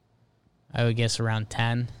 I would guess around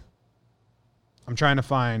 10. I'm trying to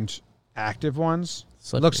find active ones.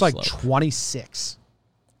 Slippery Looks like slope. 26.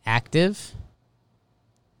 Active?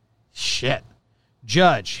 Shit.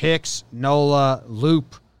 Judge, Hicks, Nola,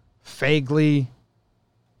 Loop, Fagley,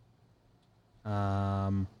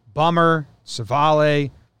 Bummer,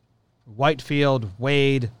 Savale, Whitefield,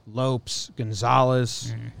 Wade, Lopes,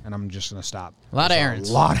 Gonzalez, and I'm just going to stop. A lot of There's Aarons.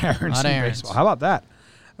 A lot of Aarons Lot in of Aarons. baseball. How about that?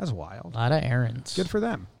 That's wild. A lot of errands. Good for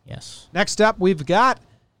them. Yes. Next up, we've got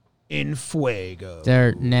In Fuego.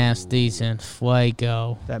 Dirt nasties and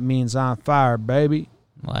fuego. That means on fire, baby.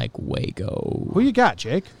 Like Wago. Who you got,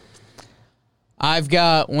 Jake? I've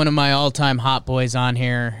got one of my all-time hot boys on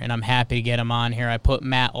here, and I'm happy to get him on here. I put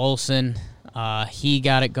Matt Olson. He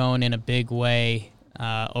got it going in a big way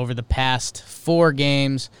over the past 4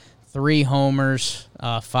 games, 3 homers,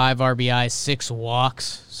 5 RBIs, 6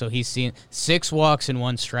 walks. So he's seen 6 walks and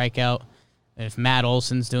 1 strikeout. If Matt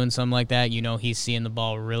Olson's doing something like that, he's seeing the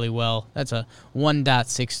ball really well. That's a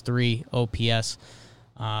 1.63 OPS.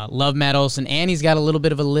 Love Matt Olson, and he's got a little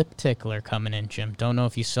bit of a lip tickler coming in, Jim. Don't know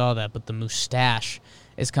if you saw that, but the mustache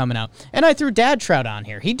is coming out. And I threw Dad Trout on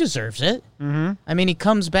here. He deserves it. Mm-hmm. I mean, he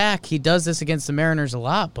comes back. He does this against the Mariners a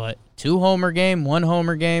lot, but 2-homer game,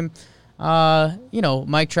 1-homer game.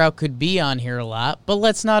 Mike Trout could be on here a lot, but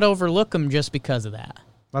let's not overlook him just because of that.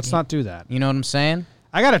 Let's not do that. You know what I'm saying?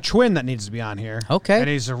 I got a twin that needs to be on here. Okay. And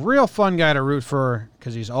he's a real fun guy to root for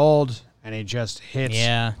because he's old and he just hits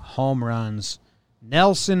home runs.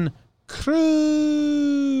 Nelson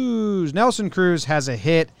Cruz. Nelson Cruz has a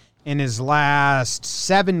hit in his last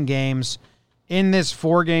 7 games. In this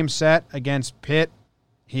 4-game set against Pitt,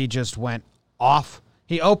 he just went off.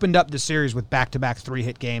 He opened up the series with back-to-back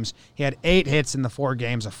 3-hit games. He had 8 hits in the 4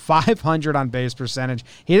 games, a 500 on-base percentage.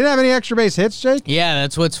 He didn't have any extra base hits, Jake. Yeah,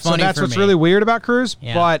 that's what's funny for me. So that's what's really weird about Cruz,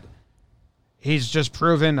 Yeah. but he's just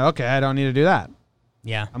proven, okay, I don't need to do that.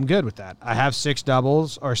 Yeah. I'm good with that. I have 6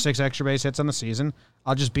 doubles or 6 extra base hits on the season.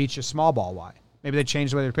 I'll just beat you small ball wide. Maybe they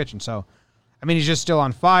changed the way they're pitching. So, he's just still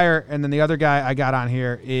on fire. And then the other guy I got on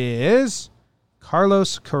here is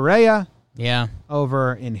Carlos Correa. Yeah.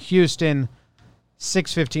 Over in Houston.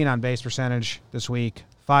 615 on base percentage this week.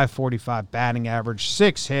 545 batting average.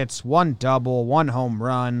 6 hits, 1 double, 1 home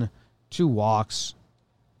run, 2 walks.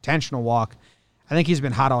 Intentional walk. I think he's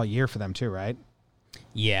been hot all year for them too, right?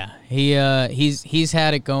 Yeah, he's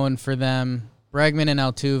had it going for them. Bregman and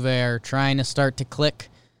Altuve are trying to start to click.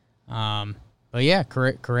 But yeah,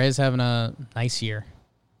 Correa's having a nice year.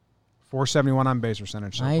 471 on base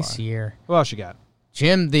percentage so nice far. year. Who else you got?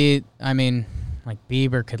 Jim, like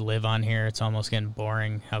Bieber could live on here. It's almost getting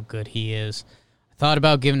boring how good he is. I thought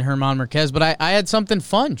about giving Herman Marquez, but I had something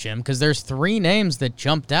fun, Jim, because there's 3 names that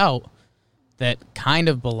jumped out that kind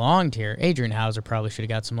of belonged here. Adrian Hauser probably should have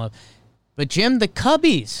got some love. But, Jim, the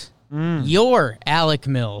Cubbies, your Alec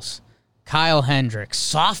Mills, Kyle Hendricks,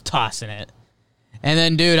 soft tossing it. And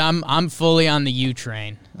then, dude, I'm fully on the U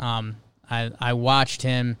train. I watched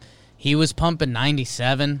him. He was pumping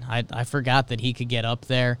 97. I forgot that he could get up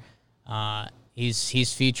there.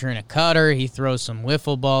 He's featuring a cutter. He throws some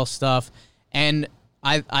wiffle ball stuff. And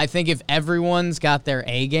I think if everyone's got their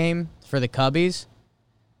A game for the Cubbies,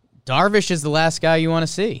 Darvish is the last guy you want to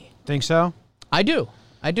see. Think so? I do.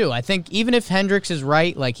 I think even if Hendricks is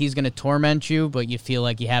right, like he's going to torment you, but you feel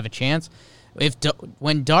like you have a chance.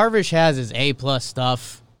 When Darvish has his A+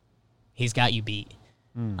 stuff, he's got you beat.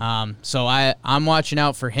 So I'm watching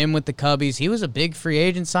out for him with the Cubbies. He was a big free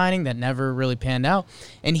agent signing that never really panned out.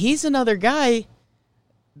 And he's another guy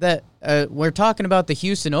that we're talking about the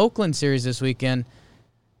Houston-Oakland series this weekend.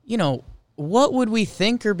 You know, what would we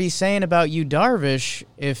think or be saying about you, Darvish,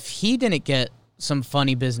 if he didn't get some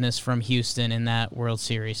funny business from Houston in that World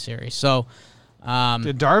Series? So,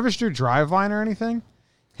 did Darvish do driveline or anything?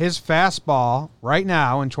 His fastball right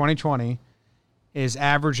now in 2020 is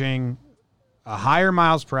averaging a higher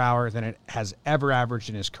miles per hour than it has ever averaged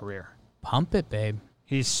in his career. Pump it, babe.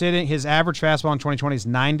 His average fastball in 2020 is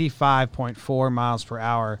 95.4 miles per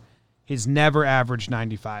hour. He's never averaged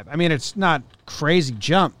 95. I mean, it's not crazy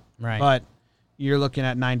jump, right? But you're looking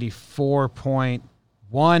at 94.1,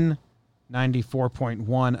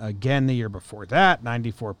 94.1 again the year before that,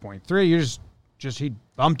 94.3. You're just he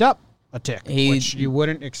bumped up a tick, which you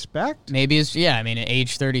wouldn't expect. Maybe it's, at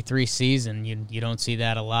age 33 season, you don't see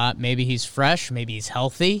that a lot. Maybe he's fresh. Maybe he's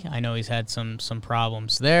healthy. I know he's had some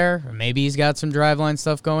problems there. Or maybe he's got some driveline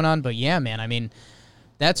stuff going on. But, yeah, man, I mean,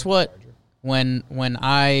 that's what when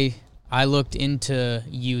I looked into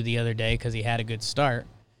you the other day because he had a good start,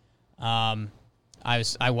 I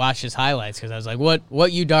watched his highlights because I was like,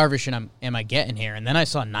 what you Darvish am I getting here? And then I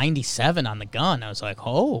saw 97 on the gun. I was like,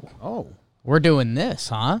 oh. We're doing this,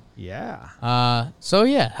 huh? Yeah. So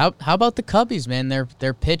yeah, how about the Cubbies, man?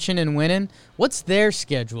 They're pitching and winning. What's their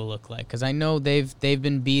schedule look like? Because I know they've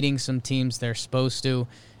been beating some teams they're supposed to.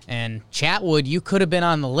 And Chatwood, you could have been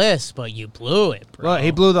on the list, but you blew it, bro. Well, he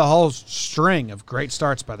blew the whole string of great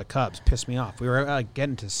starts by the Cubs. Pissed me off. We were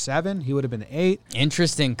getting to 7. He would have been 8.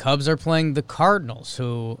 Interesting. Cubs are playing the Cardinals,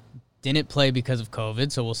 who didn't play because of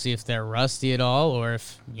COVID, so we'll see if they're rusty at all or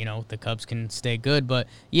if, the Cubs can stay good. But,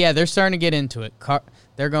 yeah, they're starting to get into it.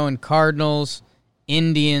 They're going Cardinals,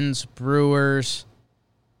 Indians, Brewers,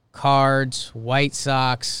 Cards, White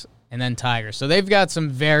Sox, and then Tigers. So they've got some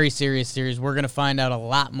very serious series. We're going to find out a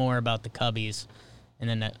lot more about the Cubbies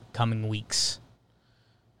in the coming weeks.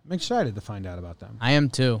 I'm excited to find out about them. I am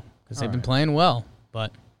too, because they've been playing well.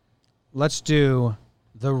 But let's do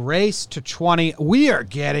the race to 20. We are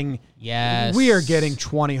getting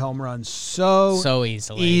 20 home runs so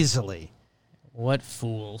easily. What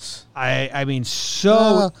fools. I mean,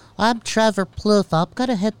 so. I'm Trevor Plouffe. I'm going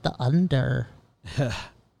to hit the under.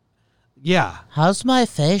 Yeah. How's my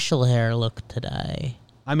facial hair look today?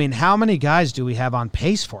 I mean, how many guys do we have on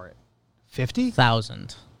pace for it? 50?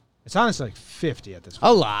 1,000. It's honestly like 50 at this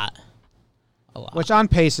point. A lot. Which on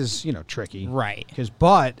pace is, tricky. Right.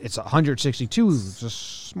 But it's 162. It's a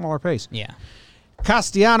smaller pace. Yeah.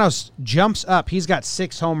 Castellanos jumps up. He's got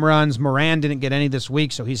 6 home runs. Moran didn't get any this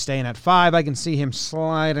week, so he's staying at 5. I can see him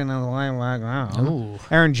sliding along.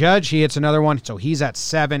 Aaron Judge, he hits another one, so he's at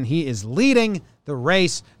 7. He is leading the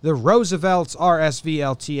race, the Roosevelt's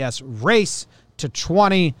RSVLTS race to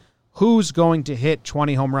 20. Who's going to hit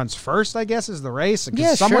 20 home runs first, I guess, is the race?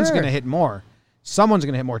 Because someone's going to hit more. Someone's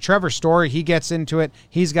going to hit more. Trevor Story, he gets into it.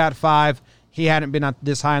 He's got 5. He hadn't been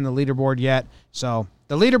this high on the leaderboard yet. So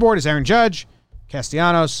the leaderboard is Aaron Judge,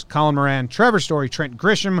 Castellanos, Colin Moran, Trevor Story, Trent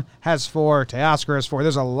Grisham has 4, Teoscar has 4.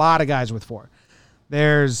 There's a lot of guys with 4.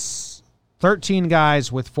 There's 13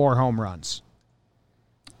 guys with 4 home runs.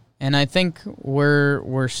 And I think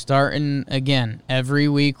we're starting, again, every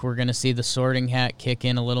week we're going to see the sorting hat kick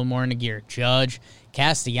in a little more into gear. Judge,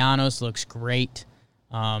 Castellanos looks great.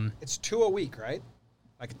 It's 2 a week, right?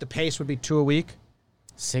 Like the pace would be 2 a week?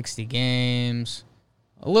 60 games.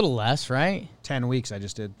 A little less, right? 10 weeks I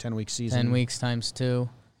just did. 10-week season. 10 weeks times 2.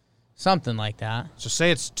 Something like that. So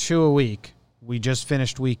say it's 2 a week. We just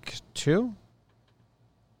finished week 2?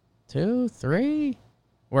 2, 3?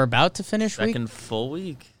 We're about to finish Second full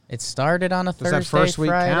week. It started on a Thursday, that first week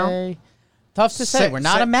Friday. count? Tough to say. We're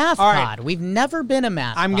not a math all pod. right. We've never been a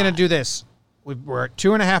math pod. I'm going to do this. we're at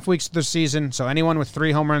 2.5 weeks of the season, so anyone with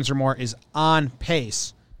 3 home runs or more is on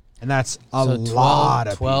pace, and that's a lot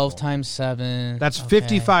of 12 people. times 7. That's okay.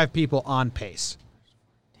 55 people on pace.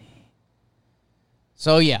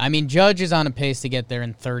 So, yeah, I mean, Judge is on a pace to get there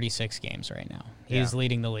in 36 games right now. He's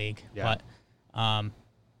leading the league. Yeah. But,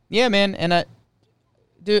 yeah, man, and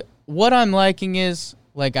dude, what I'm liking is,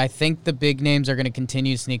 like, I think the big names are going to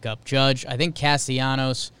continue to sneak up. Judge, I think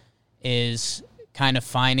Castellanos is kind of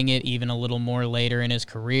finding it even a little more later in his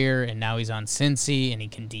career, and now he's on Cincy, and he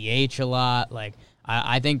can DH a lot. Like,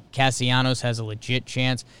 I think Castellanos has a legit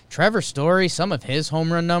chance. Trevor Story, some of his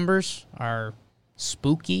home run numbers are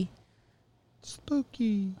spooky.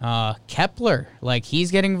 Kepler, like,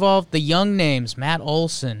 he's getting involved. The young names, Matt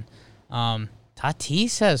Olson.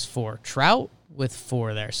 Tatis has 4. Trout with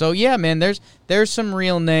 4 there. So, yeah, man, there's some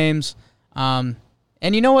real names. And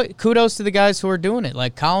you know what? Kudos to the guys who are doing it.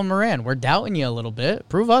 Like Colin Moran, we're doubting you a little bit.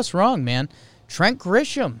 Prove us wrong, man. Trent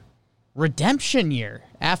Grisham, redemption year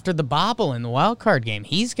after the bobble in the wild card game.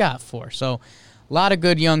 He's got 4. So a lot of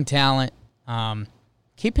good young talent.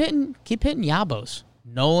 Keep hitting Yabos.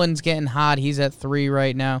 Nolan's getting hot. He's at 3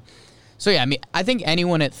 right now. So, yeah, I mean, I think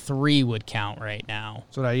anyone at 3 would count right now.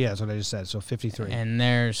 That's what I just said. So 53. And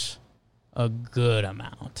there's a good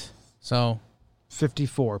amount. So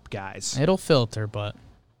 54 guys. it'll filter, but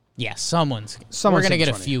yeah, someone's we're going to get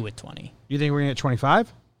 20. a few with 20. You think we're going to get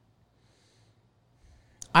 25?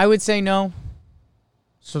 I would say no.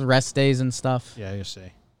 So the rest days and stuff. Yeah, you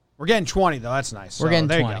see. We're getting 20, though. That's nice. We're So, getting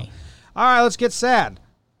there 20. You go. All right, let's get sad.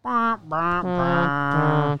 Slump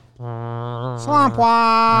watch.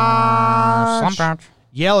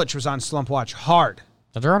 Yelich was on slump watch hard.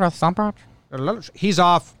 He's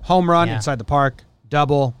off. Home run inside the park.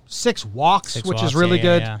 Double. 6 walks, 6 which walks, is really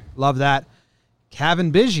good. yeah. Love that.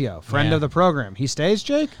 Kevin Biggio, friend Yeah. of the program. He stays,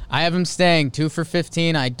 Jake? I have him staying 2 for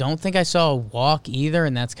 15. I don't think I saw a walk either,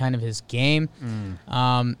 and that's kind of his game.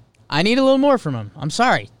 I need a little more from him. I'm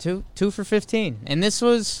sorry. 2 for 15. And he's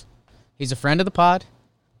a friend of the pod.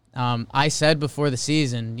 I said before the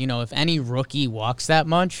season, if any rookie walks that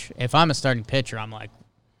much, if I'm a starting pitcher, I'm like,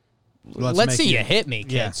 let's see you hit me,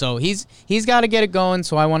 kid. Yeah. So he's got to get it going,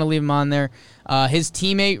 so I want to leave him on there. His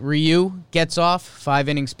teammate, Ryu, gets off, 5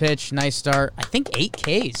 innings pitch, nice start. I think 8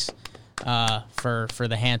 Ks for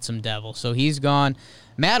the handsome devil. So he's gone.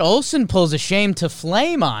 Matt Olson pulls a shame to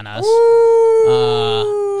flame on us.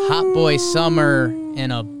 Hot boy summer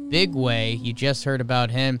in a big way. You just heard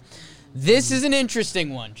about him. This is an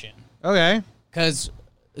interesting one, Jim. Okay. Because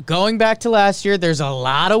going back to last year, there's a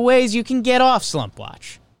lot of ways you can get off slump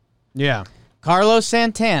watch. Yeah. Carlos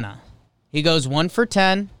Santana, he goes 1 for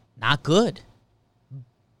 10, not good.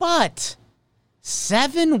 But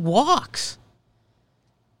 7 walks.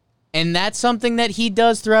 And that's something that he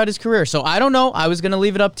does throughout his career. So I don't know. I was going to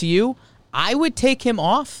leave it up to you. I would take him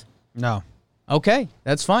off. No. Okay,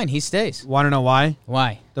 that's fine. He stays. Want to know why?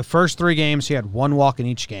 Why? The first 3 games, he had 1 walk in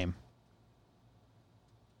each game.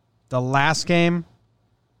 The last game,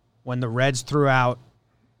 when the Reds threw out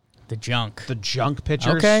The junk. the junk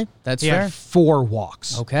pitchers, Okay, that's he fair. had 4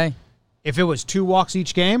 walks. Okay, If it was 2 walks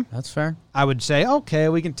each game, that's fair. I would say, okay,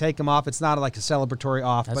 we can take him off. It's not like a celebratory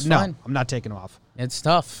off, That's but no, fine. I'm not taking him off. It's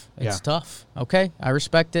tough. It's Yeah. tough. Okay, I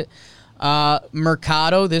respect it.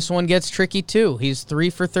 Mercado, this one gets tricky too. He's 3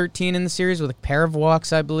 for 13 in the series with a pair of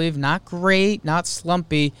walks, I believe. Not great, not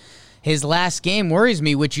slumpy. His last game worries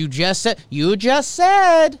me, which you just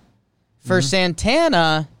said. For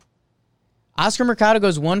Santana, Oscar Mercado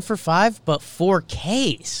goes 1 for 5, but 4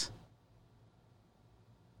 Ks.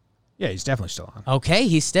 Yeah, he's definitely still on. Okay,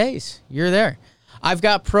 he stays. You're there. I've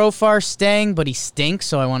got Profar staying, but he stinks,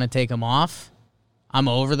 so I want to take him off. I'm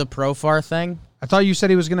over the Profar thing. I thought you said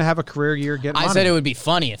he was going to have a career year getting I on said him. it would be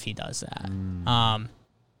funny if he does that.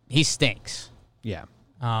 He stinks. Yeah.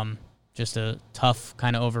 Just a tough,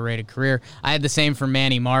 kind of overrated career. I had the same for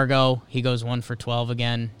Manny Margot. He goes 1 for 12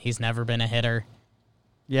 again. He's never been a hitter.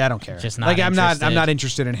 Yeah, I don't care. Just not like I'm interested. not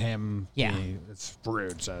interested in him. Yeah. It's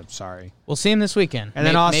rude, so sorry. We'll see him this weekend. And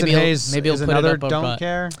then Austin maybe Hayes maybe he'll is put another it up don't but-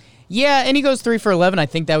 care. Yeah, and he goes 3 for 11. I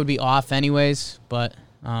think that would be off anyways, but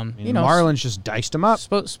Marlins just diced him up.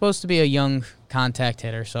 supposed to be a young contact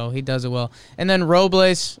hitter, so he does it well. And then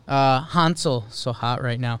Robles, Hansel, so hot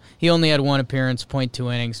right now. He only had 1 appearance,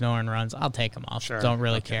 0.2 innings, no earned runs. I'll take him off. Sure. Don't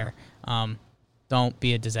really care. Don't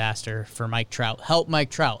be a disaster for Mike Trout. Help Mike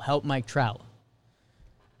Trout. Help Mike Trout.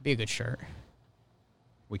 Be a good shirt.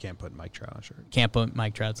 We can't put Mike Trout on a shirt. Can't put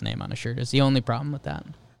Mike Trout's name on a shirt. Is the only problem with that.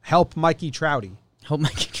 Help Mikey Trouty. Help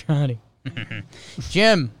Mike Trout.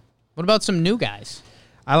 Jim, what about some new guys?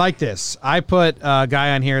 I like this. I put a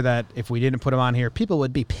guy on here that if we didn't put him on here, people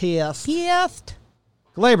would be pissed.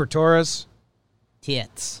 Gleyber Torres.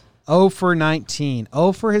 Tits. 0 for 19.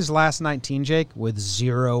 0 for his last 19, Jake, with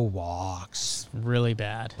 0 walks. Really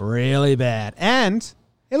bad. Really bad. And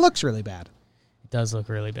it looks really bad. It does look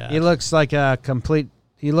really bad. He looks like a complete...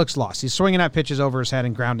 He looks lost. He's swinging at pitches over his head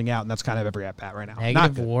and grounding out, and that's kind of every at-bat right now. Not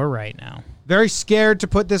Negative good. WAR right now. Very scared to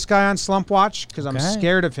put this guy on slump watch because I'm Okay.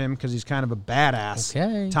 scared of him because he's kind of a badass.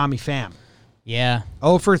 Okay. Tommy Pham. Yeah.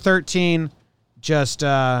 0 for 13. Just,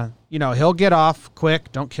 he'll get off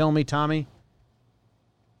quick. Don't kill me, Tommy.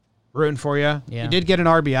 Rooting for you. Yeah. He did get an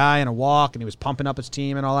RBI and a walk, and he was pumping up his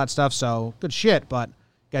team and all that stuff, so good shit, but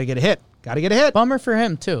got to get a hit. Got to get a hit. Bummer for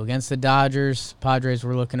him, too. Against the Dodgers, Padres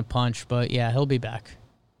were looking to punch, but yeah, he'll be back.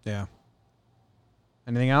 Yeah.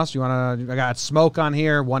 Anything else? I got Smoke on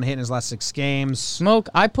here. 1 hit in his last 6 games. Smoke,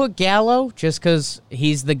 I put Gallo just because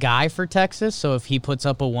he's the guy for Texas, so if he puts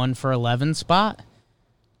up a 1 for 11 spot,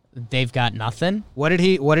 they've got nothing. What did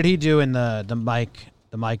he do in the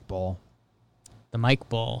Mike Bowl? The Mike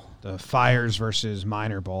Bowl. The Fires versus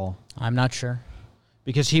Minor Bowl. I'm not sure.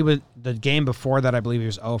 Because the game before that, I believe he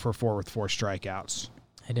was 0 for 4 with 4 strikeouts.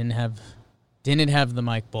 I didn't have the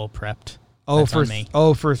Mike Bowl prepped. 0 That's on me.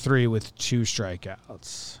 0 for 3 with 2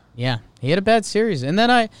 strikeouts. Yeah, he had a bad series. And then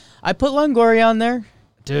I put Longoria on there.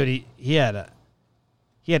 Dude, he had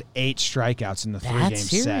 8 strikeouts in the 3-game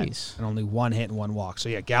series. set and only 1 hit and 1 walk. So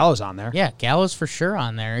yeah, Gallo's on there. Yeah, Gallo's for sure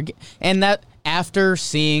on there. And that after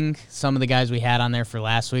seeing some of the guys we had on there for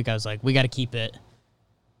last week, I was like, we got to keep it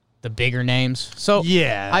the bigger names. So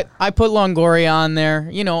Yeah. I put Longoria on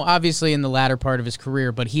there, obviously in the latter part of his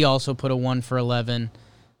career, but he also put a 1 for 11.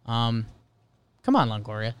 Come on,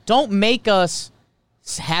 Longoria. Don't make us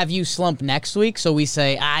have you slump next week so we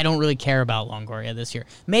say, I don't really care about Longoria this year.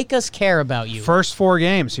 Make us care about you. First 4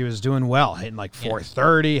 games, he was doing well, hitting like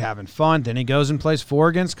 430, having fun. Then he goes and plays 4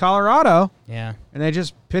 against Colorado, Yeah. and they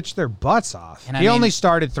just pitched their butts off. And He I mean- only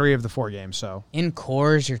started 3 of the 4 games, so In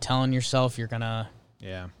Coors, you're telling yourself you're gonna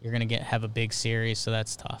yeah. have a big series, so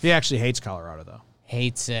that's tough. He actually hates Colorado, though.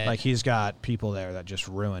 Hates it. Like, he's got people there that just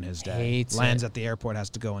ruin his day. Hates Lands it. at the airport, has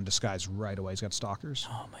to go in disguise right away. He's got stalkers.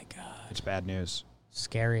 Oh my god. It's bad news.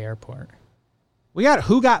 Scary airport. We got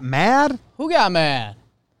who got mad? Who got mad?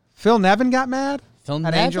 Phil Nevin got mad? Phil At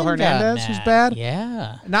Nevin Angel got Hernandez, who's mad. bad?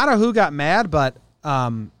 Yeah. Not a who got mad, but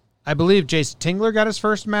I believe Jason Tingler got his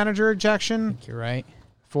first manager ejection You're right.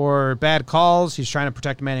 for bad calls. He's trying to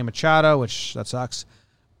protect Manny Machado, which that sucks.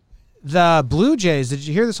 The Blue Jays, did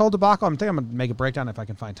you hear this whole debacle? I'm going to make a breakdown if I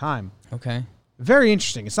can find time. Okay. Very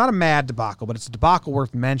interesting. It's not a mad debacle, but it's a debacle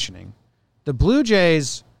worth mentioning. The Blue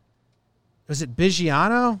Jays, was it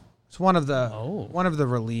Bigiano? It's one of the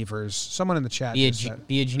relievers. Someone in the chat. just said-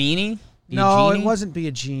 Biagini? No, it wasn't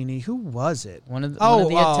Biagini. Who was it? One of the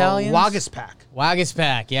Italians? Wagaspak.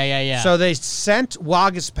 Wagaspak. Yeah. So they sent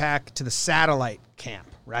Wagaspak to the satellite camp,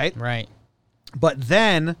 right? Right. But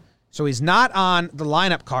then, so he's not on the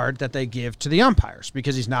lineup card that they give to the umpires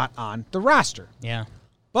because he's not on the roster. Yeah.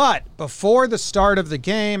 But before the start of the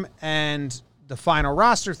game and the final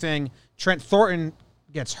roster thing, Trent Thornton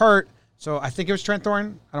gets hurt. So I think it was Trent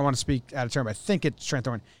Thornton. I don't want to speak out of turn, but I think it's Trent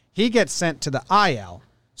Thornton. He gets sent to the IL.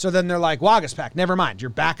 So then they're like, Wagaspak, never mind. You're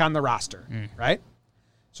back on the roster, right?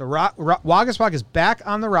 So Wagaspak is back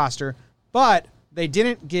on the roster, but they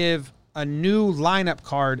didn't give a new lineup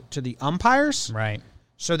card to the umpires. Right.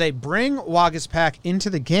 So they bring Wagaspak into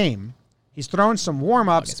the game. He's throwing some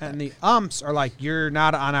warm-ups, and the umps are like, you're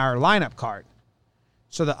not on our lineup card.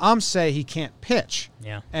 So the umps say he can't pitch.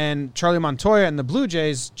 Yeah. And Charlie Montoya and the Blue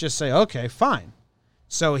Jays just say, okay, fine.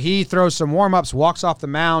 So he throws some warm-ups, walks off the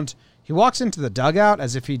mound. He walks into the dugout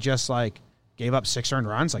as if he just, like, gave up 6 earned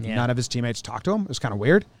runs. Like, none of his teammates talked to him. It was kind of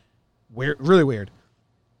weird. Really weird.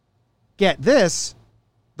 Get this.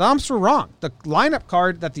 The umps were wrong. The lineup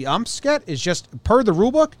card that the umps get is just, per the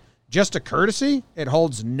rule book, just a courtesy. It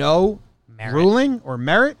holds no ruling or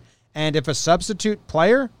merit. And if a substitute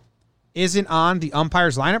player isn't on the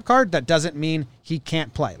umpire's lineup card, that doesn't mean he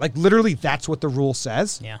can't play. Like, literally, that's what the rule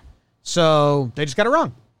says. Yeah. So they just got it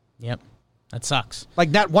wrong. Yep. That sucks. Like,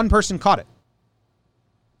 not one person caught it.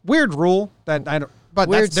 Weird rule that I don't. But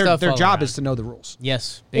Weird that's their stuff all job around. is to know the rules,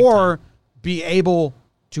 Yes. Big or time. be able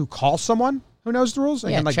to call someone who knows the rules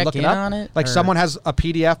and Yeah, can like check look it in up. on it, Like or- someone has a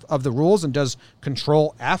PDF of the rules and does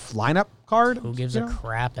Control F lineup card. Who gives you a know?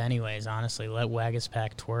 crap anyways, honestly. Let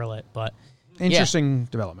Wagaspak twirl it. But Interesting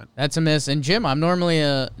development. that's a miss. And Jim, I'm normally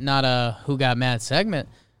not a who got mad segment.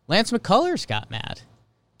 Lance McCullers got mad.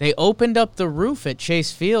 They opened up the roof at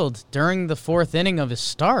Chase Field during the 4th inning of his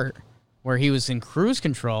start, where he was in cruise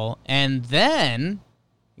control, and then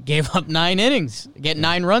gave up 9 innings, get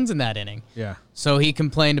 9 runs in that inning. Yeah. So he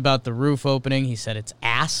complained about the roof opening. He said it's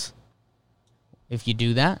ass if you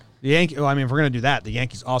do that. Well, I mean, if we're going to do that, the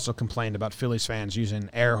Yankees also complained about Phillies fans using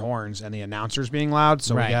air horns and the announcers being loud.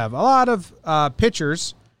 So Right. we have a lot of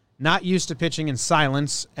pitchers not used to pitching in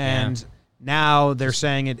silence, and now they're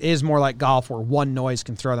saying it is more like golf where one noise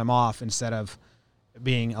can throw them off instead of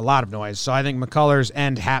being a lot of noise. So I think McCullers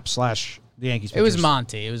and Happ / the Yankees pitchers. It was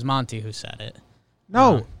Monty. It was Monty who said it.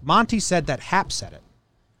 No, Monty said that Happ said it.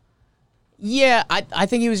 Yeah, I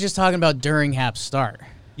think he was just talking about during Happ's start.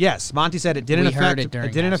 Yes, Monty said it didn't We heard affect it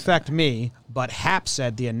during didn't Happ's affect me, but Happ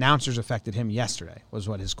said the announcers affected him yesterday, was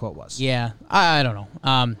what his quote was. Yeah, I don't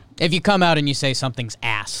know. If you come out and you say something's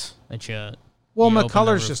ass, that you Well, you open the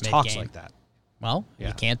McCullers roof just talks mid-game. like that. Well, Yeah.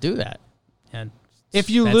 you can't do that. And If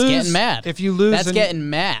you that's lose, getting mad. If you lose, that's and, getting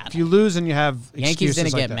mad. If you lose and you have Yankees excuses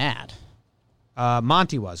didn't like get that. mad.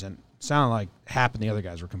 Monty wasn't. Sounded like Happ and the other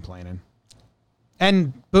guys were complaining.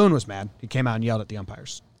 And Boone was mad. He came out and yelled at the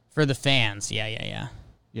umpires. For the fans, yeah.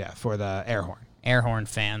 Yeah, for the air horn. Air horn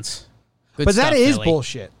fans. Good But stuff, that is Philly.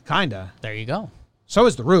 bullshit, kinda. There you go. So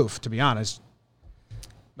is the roof, to be honest.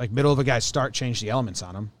 Like middle of a guy's start, change the elements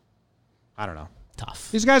on him. I don't know. Tough.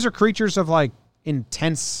 These guys are creatures of like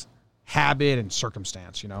intense habit and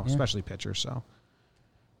circumstance, especially pitchers. So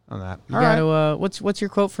on that, You all got right. to, what's your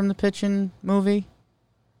quote from the pitching movie?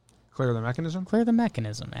 Clear the mechanism. Clear the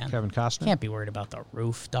mechanism, man. Kevin Costner. Can't be worried about the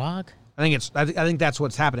roof, dog. I think that's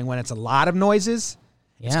what's happening when it's a lot of noises.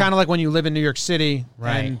 It's Yeah. kind of like when you live in New York City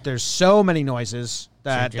Right. and there's so many noises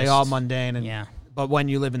that you're they all just- mundane. And yeah. But when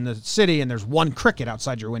you live in the city and there's one cricket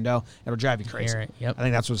outside your window, it'll drive you crazy. Hear it, yep. I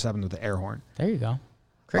think that's what's happened with the air horn. There you go.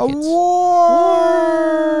 Crickets.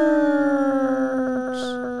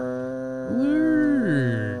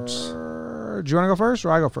 Words. Do you want to go first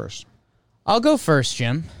or I go first? I'll go first,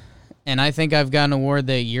 Jim. And I think I've got an award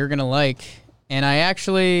that you're going to like. And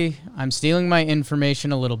I'm stealing my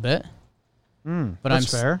information a little bit. But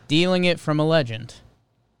that's I'm fair. stealing it from a legend.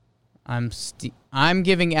 I'm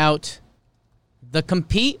giving out the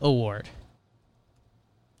Compete Award.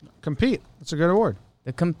 Compete. That's a good award.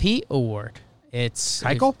 The Compete Award. It's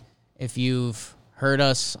Keuchel? If you've heard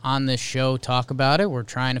us on this show talk about it, we're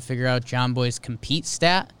trying to figure out John Boy's compete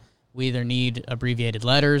stat. We either need abbreviated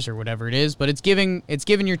letters or whatever it is, but it's giving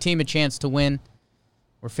your team a chance to win.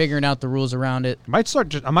 We're figuring out the rules around it.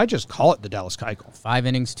 I might just call it the Dallas Keuchel. 5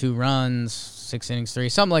 innings, 2 runs, 6 innings, 3,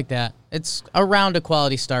 something like that. It's around a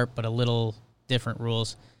quality start, but a little different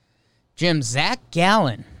rules. Jim, Zach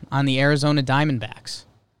Gallen on the Arizona Diamondbacks.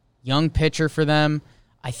 Young pitcher for them.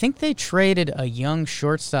 I think they traded a young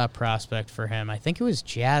shortstop prospect for him. I think it was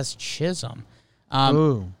Jazz Chisholm.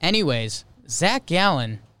 Ooh. Anyways, Zach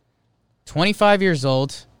Gallen, 25 years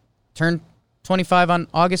old, turned 25 on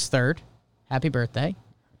August 3rd. Happy birthday.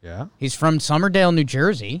 Yeah. He's from Somerdale, New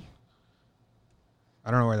Jersey.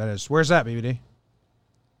 I don't know where that is. Where's that, BBD?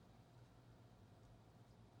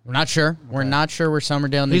 We're not sure. We're not sure where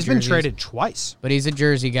Somerdale, New He's Jersey been is. traded twice. But he's a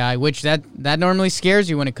Jersey guy, which that normally scares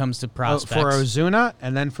you when it comes to prospects. For Ozuna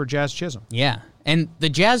and then for Jazz Chisholm. Yeah. And the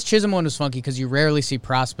Jazz Chisholm one was funky because you rarely see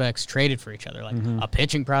prospects traded for each other. Like a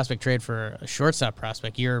pitching prospect trade for a shortstop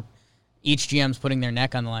prospect. Each GM's putting their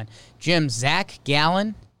neck on the line. Jim, Zach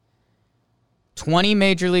Gallen, 20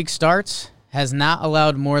 major league starts, has not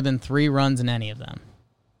allowed more than 3 runs in any of them.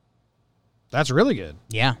 That's really good.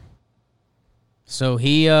 Yeah. So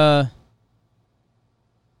he, I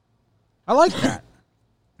like that.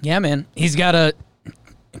 yeah, man. He's got a,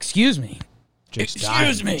 excuse me, Jake's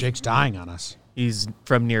Excuse dying. me. Jake's dying on us. He's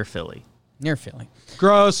from near Philly. near Philly.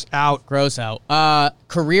 Gross. Out. Gross out.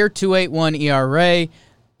 Career 2.81 ERA,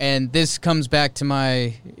 and this comes back to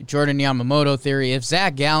my Jordan Yamamoto theory. If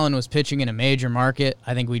Zach Gallen was pitching in a major market,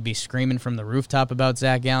 I think we'd be screaming from the rooftop about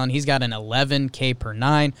Zach Gallen. He's got an 11 K per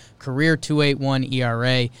 9, career 2.81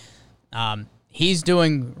 ERA. He's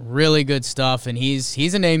doing really good stuff, and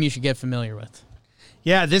he's a name you should get familiar with.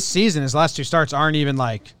 Yeah, this season, his last 2 starts aren't even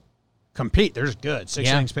like compete. They're just good. 6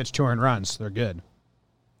 Yeah. innings pitched, 2 earned runs. They're good.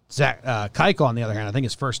 Zach Keuchel, on the other hand, I think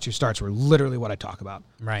his first 2 starts were literally what I talk about.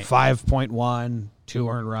 Right. 5.1, 2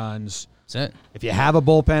 earned runs. That's it. If you have a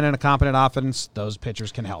bullpen and a competent offense, those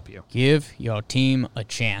pitchers can help you. Give your team a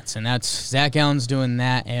chance, and that's Zach Gallen's doing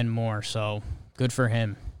that and more, so good for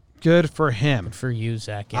him. Good for him. Good for you,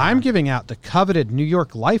 Zach Gallen. I'm giving out the coveted New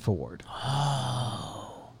York Life Award.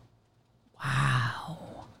 Wow.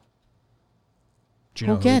 Do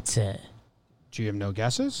you know Who gets it? Do you have no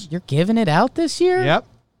guesses? You're giving it out this year? Yep.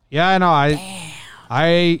 Yeah, I know.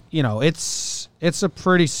 It's a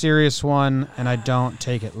pretty serious one, and I don't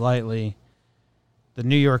take it lightly. The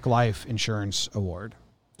New York Life Insurance Award.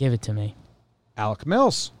 Give it to me. Alec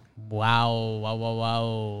Mills.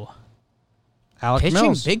 Wow. Alec Pitching,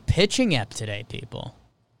 Mills. big pitching app today, people.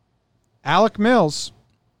 Alec Mills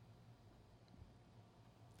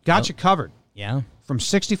Got you covered Yeah. from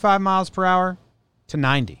 65 miles per hour to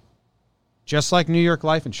 90. Just like New York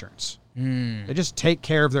Life Insurance. They just take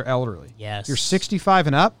care of their elderly. Yes. If you're 65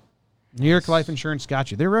 and up, New York Life Insurance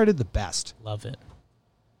got you. They're rated the best. Love it.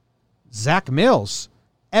 Zach Mills,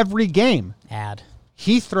 every game, Add.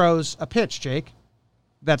 he throws a pitch, Jake,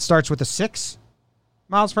 that starts with a 6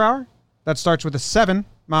 miles per hour, that starts with a 7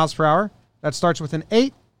 miles per hour, that starts with an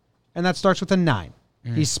 8, and that starts with a 9.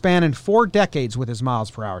 He's spanning 4 decades with his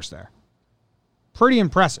miles per hours there. Pretty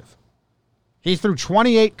impressive. He threw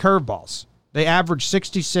 28 curveballs. They average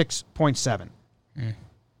 66.7.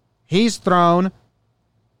 He's thrown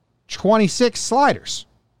 26 sliders.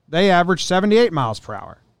 They average 78 miles per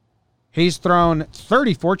hour. He's thrown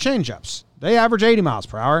 34 changeups. They average 80 miles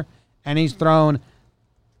per hour. And he's thrown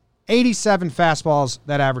 87 fastballs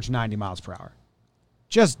that average 90 miles per hour.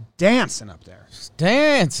 Just dancing up there.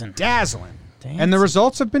 Dancing. Dazzling. Dancing. And the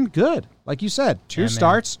results have been good. Like you said, 2 Yeah, man.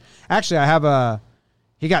 starts. Actually,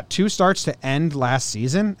 he got 2 starts to end last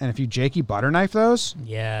season. And if you Jakey Butterknife those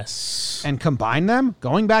Yes. and combine them,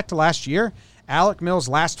 going back to last year, Alec Mills'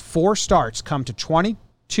 last 4 starts come to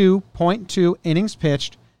 22.2 innings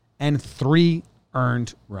pitched and 3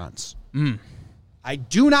 earned runs. I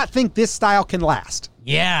do not think this style can last.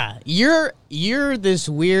 Yeah. You're this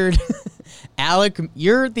weird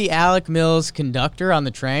you're the Alec Mills conductor on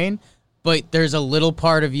the train, but there's a little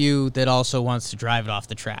part of you that also wants to drive it off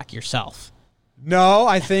the track yourself. No,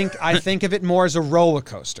 I think of it more as a roller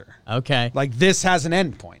coaster. Okay. Like this has an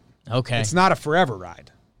end point. Okay. It's not a forever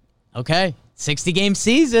ride. Okay. 60-game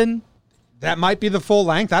season. That might be the full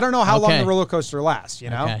length. I don't know how long Okay. the roller coaster lasts, you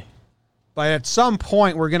know? Okay. But at some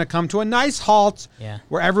point, we're going to come to a nice halt Yeah.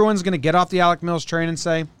 where everyone's going to get off the Alec Mills train and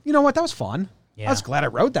say, you know what, that was fun. Yeah. I was glad I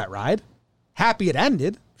rode that ride. Happy it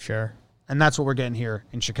ended. Sure. And that's what we're getting here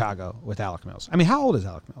in Chicago with Alec Mills. I mean, how old is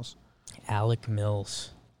Alec Mills? Alec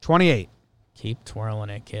Mills. 28. Keep twirling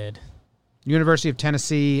it, kid. University of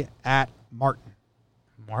Tennessee at Martin.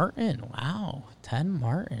 Martin. Wow. Ted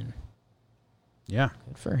Martin. Yeah.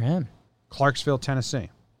 Good for him. Clarksville, Tennessee.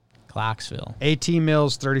 Clarksville. AT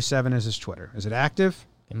Mills 37 is his Twitter. Is it active?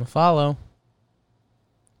 Give him a follow.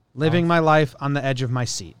 Living my life on the edge of my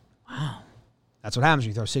seat. Wow. That's what happens when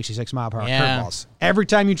you throw 66 mile per hour Yeah. curveballs. Every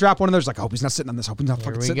time you drop one of those, like, I hope he's not sitting on this. Hope he's not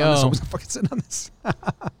fucking we sitting on this. go. Hope he's not fucking sitting on this.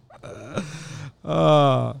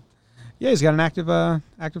 Yeah, he's got an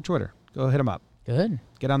active Twitter. Go hit him up. Good.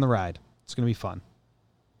 Get on the ride. It's going to be fun.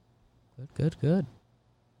 Good.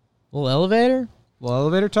 Little elevator. Little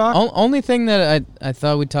elevator talk? Only thing that I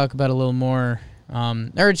thought we'd talk about a little more,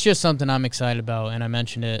 or it's just something I'm excited about, and I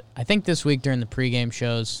mentioned it, I think this week during the pregame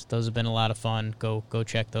shows. Those have been a lot of fun. Go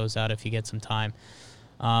check those out if you get some time.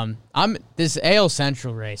 This AL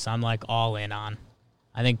Central race, I'm like all in on.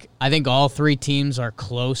 I think all 3 teams are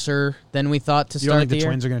closer than we thought to You don't start think the the year.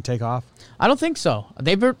 Twins are going to take off? I don't think so.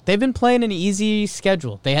 They've been playing an easy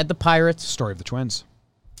schedule. They had the Pirates. Story of the Twins.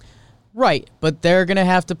 Right, but they're going to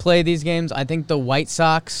have to play these games. I think the White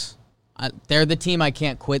Sox, they're the team I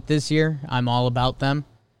can't quit this year. I'm all about them.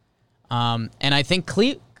 And I think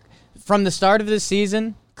from the start of this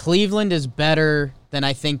season, Cleveland is better than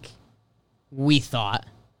I think we thought.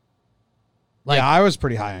 Yeah, I was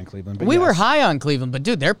pretty high on Cleveland. But We were yes. high on Cleveland, but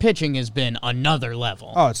dude, their pitching has been another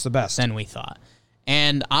level Oh, it's the best. than we thought.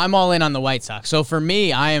 And I'm all in on the White Sox. So for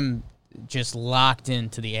me, I am just locked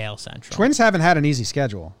into the AL Central. Twins haven't had an easy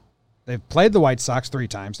schedule. They've played the White Sox 3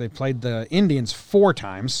 times. They've played the Indians 4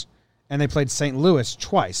 times. And they played St. Louis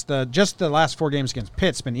twice. Just the last 4 games against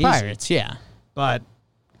Pitt's been easy. Pirates, yeah. But,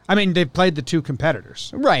 I mean, they've played the 2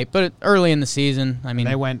 competitors. Right, but early in the season, I mean,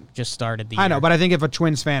 They went- just started the year. I know, but I think if a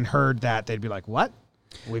Twins fan heard that, they'd be like, what?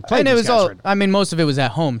 We played And it these was guys all. already. I mean, most of it was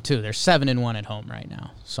at home too. They're 7-1 at home right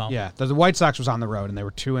now. So Yeah, the White Sox was on the road, and they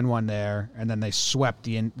were 2-1 there, and then they swept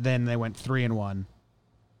then they went 3-1.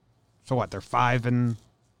 So what? They're 5-2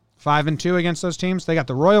 against those teams. They got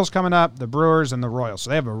the Royals coming up, the Brewers, and the Royals. So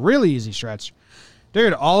they have a really easy stretch.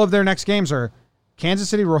 Dude, all of their next games are Kansas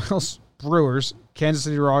City Royals, Brewers, Kansas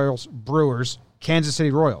City Royals, Brewers, Kansas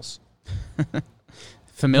City Royals.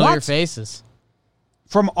 familiar What? faces.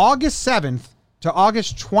 From August 7th to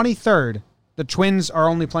August 23rd, the Twins are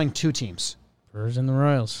only playing 2 teams. Brewers and the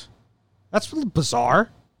Royals. That's bizarre.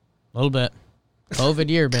 A little bit. COVID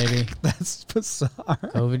year, baby. That's bizarre.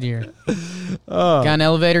 COVID year. Got an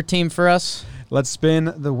elevator team for us? Let's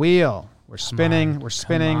spin the wheel. We're spinning, we're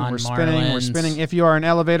spinning, on, we're spinning, we're Marlins. spinning. If you are an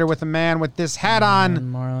elevator with a man with this hat on,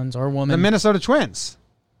 Marlins or the woman. Minnesota Twins.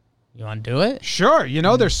 You want to do it? Sure, you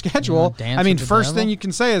know their schedule. dance I mean, with the first devil? thing you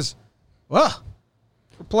can say is, well,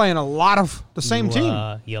 we're playing a lot of the same team.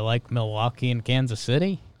 You like Milwaukee and Kansas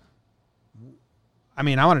City? I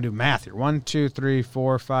mean, I want to do math here. 1, 2, 3,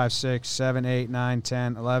 4, 5, 6, 7, 8, 9,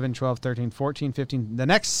 10, 11, 12, 13, 14, 15. The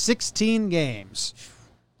next 16 games,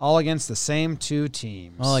 all against the same two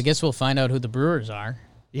teams. Well, I guess we'll find out who the Brewers are.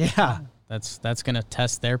 Yeah. That's going to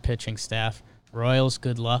test their pitching staff. Royals,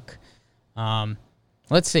 good luck.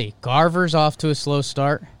 Let's see. Garver's off to a slow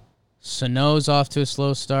start. Sano's off to a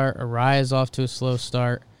slow start. Araya's off to a slow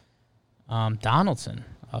start. Donaldson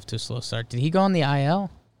off to a slow start. Did he go on the IL?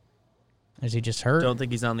 Or is he just hurt? Don't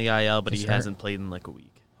think he's on the IL, but He's he hurt. hasn't played in like a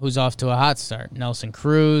week. Who's off to a hot start? Nelson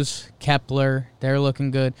Cruz, Kepler, they're looking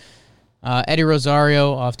good. Eddie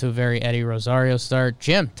Rosario off to a very Eddie Rosario start.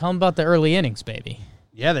 Jim, tell him about the early innings, baby.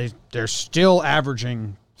 Yeah, they're still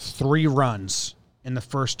averaging 3 runs in the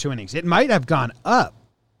first 2 innings. It might have gone up.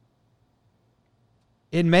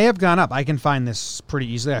 It may have gone up. I can find this pretty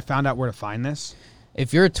easily. I found out where to find this.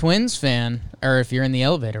 If you're a Twins fan, or if you're in the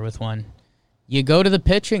elevator with one, you go to the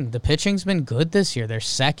pitching. The pitching's been good this year. They're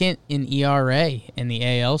second in ERA in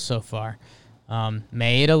the AL so far.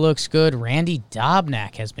 Maeda looks good. Randy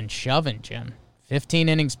Dobnak has been shoving, Jim. 15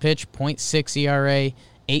 innings pitched, 0.6 ERA,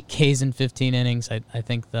 8 Ks in 15 innings. I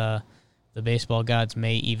think the baseball gods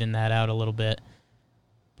may even that out a little bit.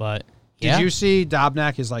 But yeah. Did you see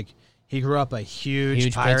Dobnak is like, he grew up a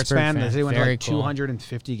huge Pirates Pittsburgh fan. fan. He went to Very like cool.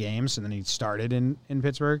 250 games, and then he started in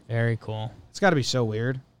Pittsburgh. Very cool. It's got to be so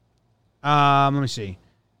weird. Let me see.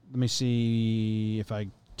 Let me see if I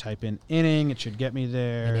type in inning. It should get me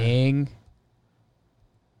there. Inning.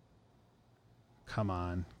 Come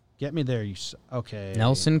on. Get me there. Okay.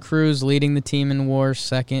 Nelson Cruz leading the team in WAR.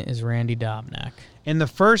 Second is Randy Dobnak. In the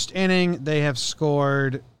first inning, they have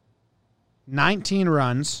scored 19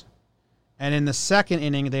 runs. And in the second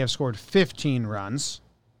inning, they have scored 15 runs.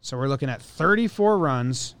 So we're looking at 34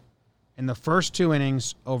 runs in the first 2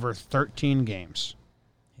 innings over 13 games.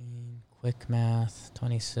 Quick math,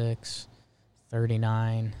 26,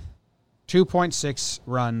 39. 2.6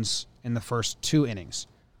 runs in the first 2 innings.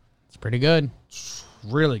 It's pretty good.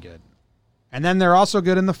 Really good. And then they're also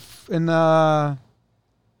good in the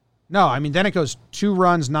no, I mean, then it goes 2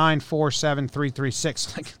 runs, 9, 4, 7, 3, 3,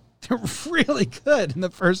 6. Like, they're really good in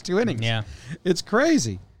the first 2 innings. Yeah. It's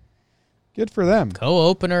crazy. Good for them.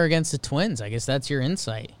 Co-opener against the Twins. I guess that's your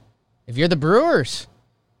insight. If you're the Brewers,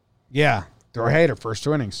 Yeah. They're a hater, first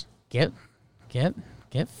 2 innings. get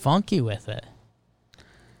funky with it.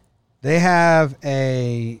 They have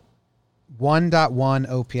a 1.1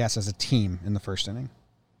 OPS as a team in the first inning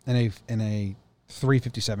and a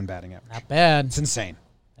 357 batting average. Not bad. It's insane.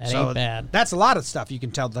 That ain't bad. That's a lot of stuff you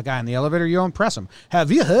can tell the guy in the elevator. You impress him. Have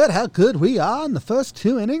you heard how good we are in the first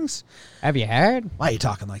 2 innings? Have you heard? Why are you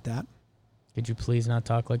talking like that? Could you please not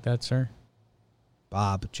talk like that, sir?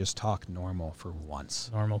 Bob, just talk normal for once.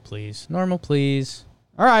 Normal, please. Normal, please.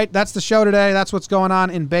 All right, that's the show today. That's what's going on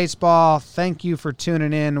in baseball. Thank you for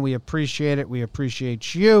tuning in. We appreciate it. We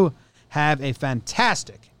appreciate you. Have a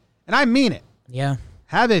fantastic, and I mean it, Yeah.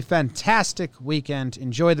 have a fantastic weekend.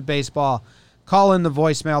 Enjoy the baseball. Call in the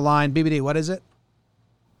voicemail line. BBD, what is it?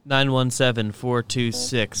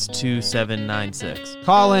 917-426-2796.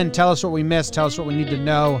 Call in. Tell us what we missed. Tell us what we need to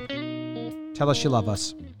know. Tell us you love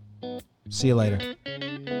us. See you later.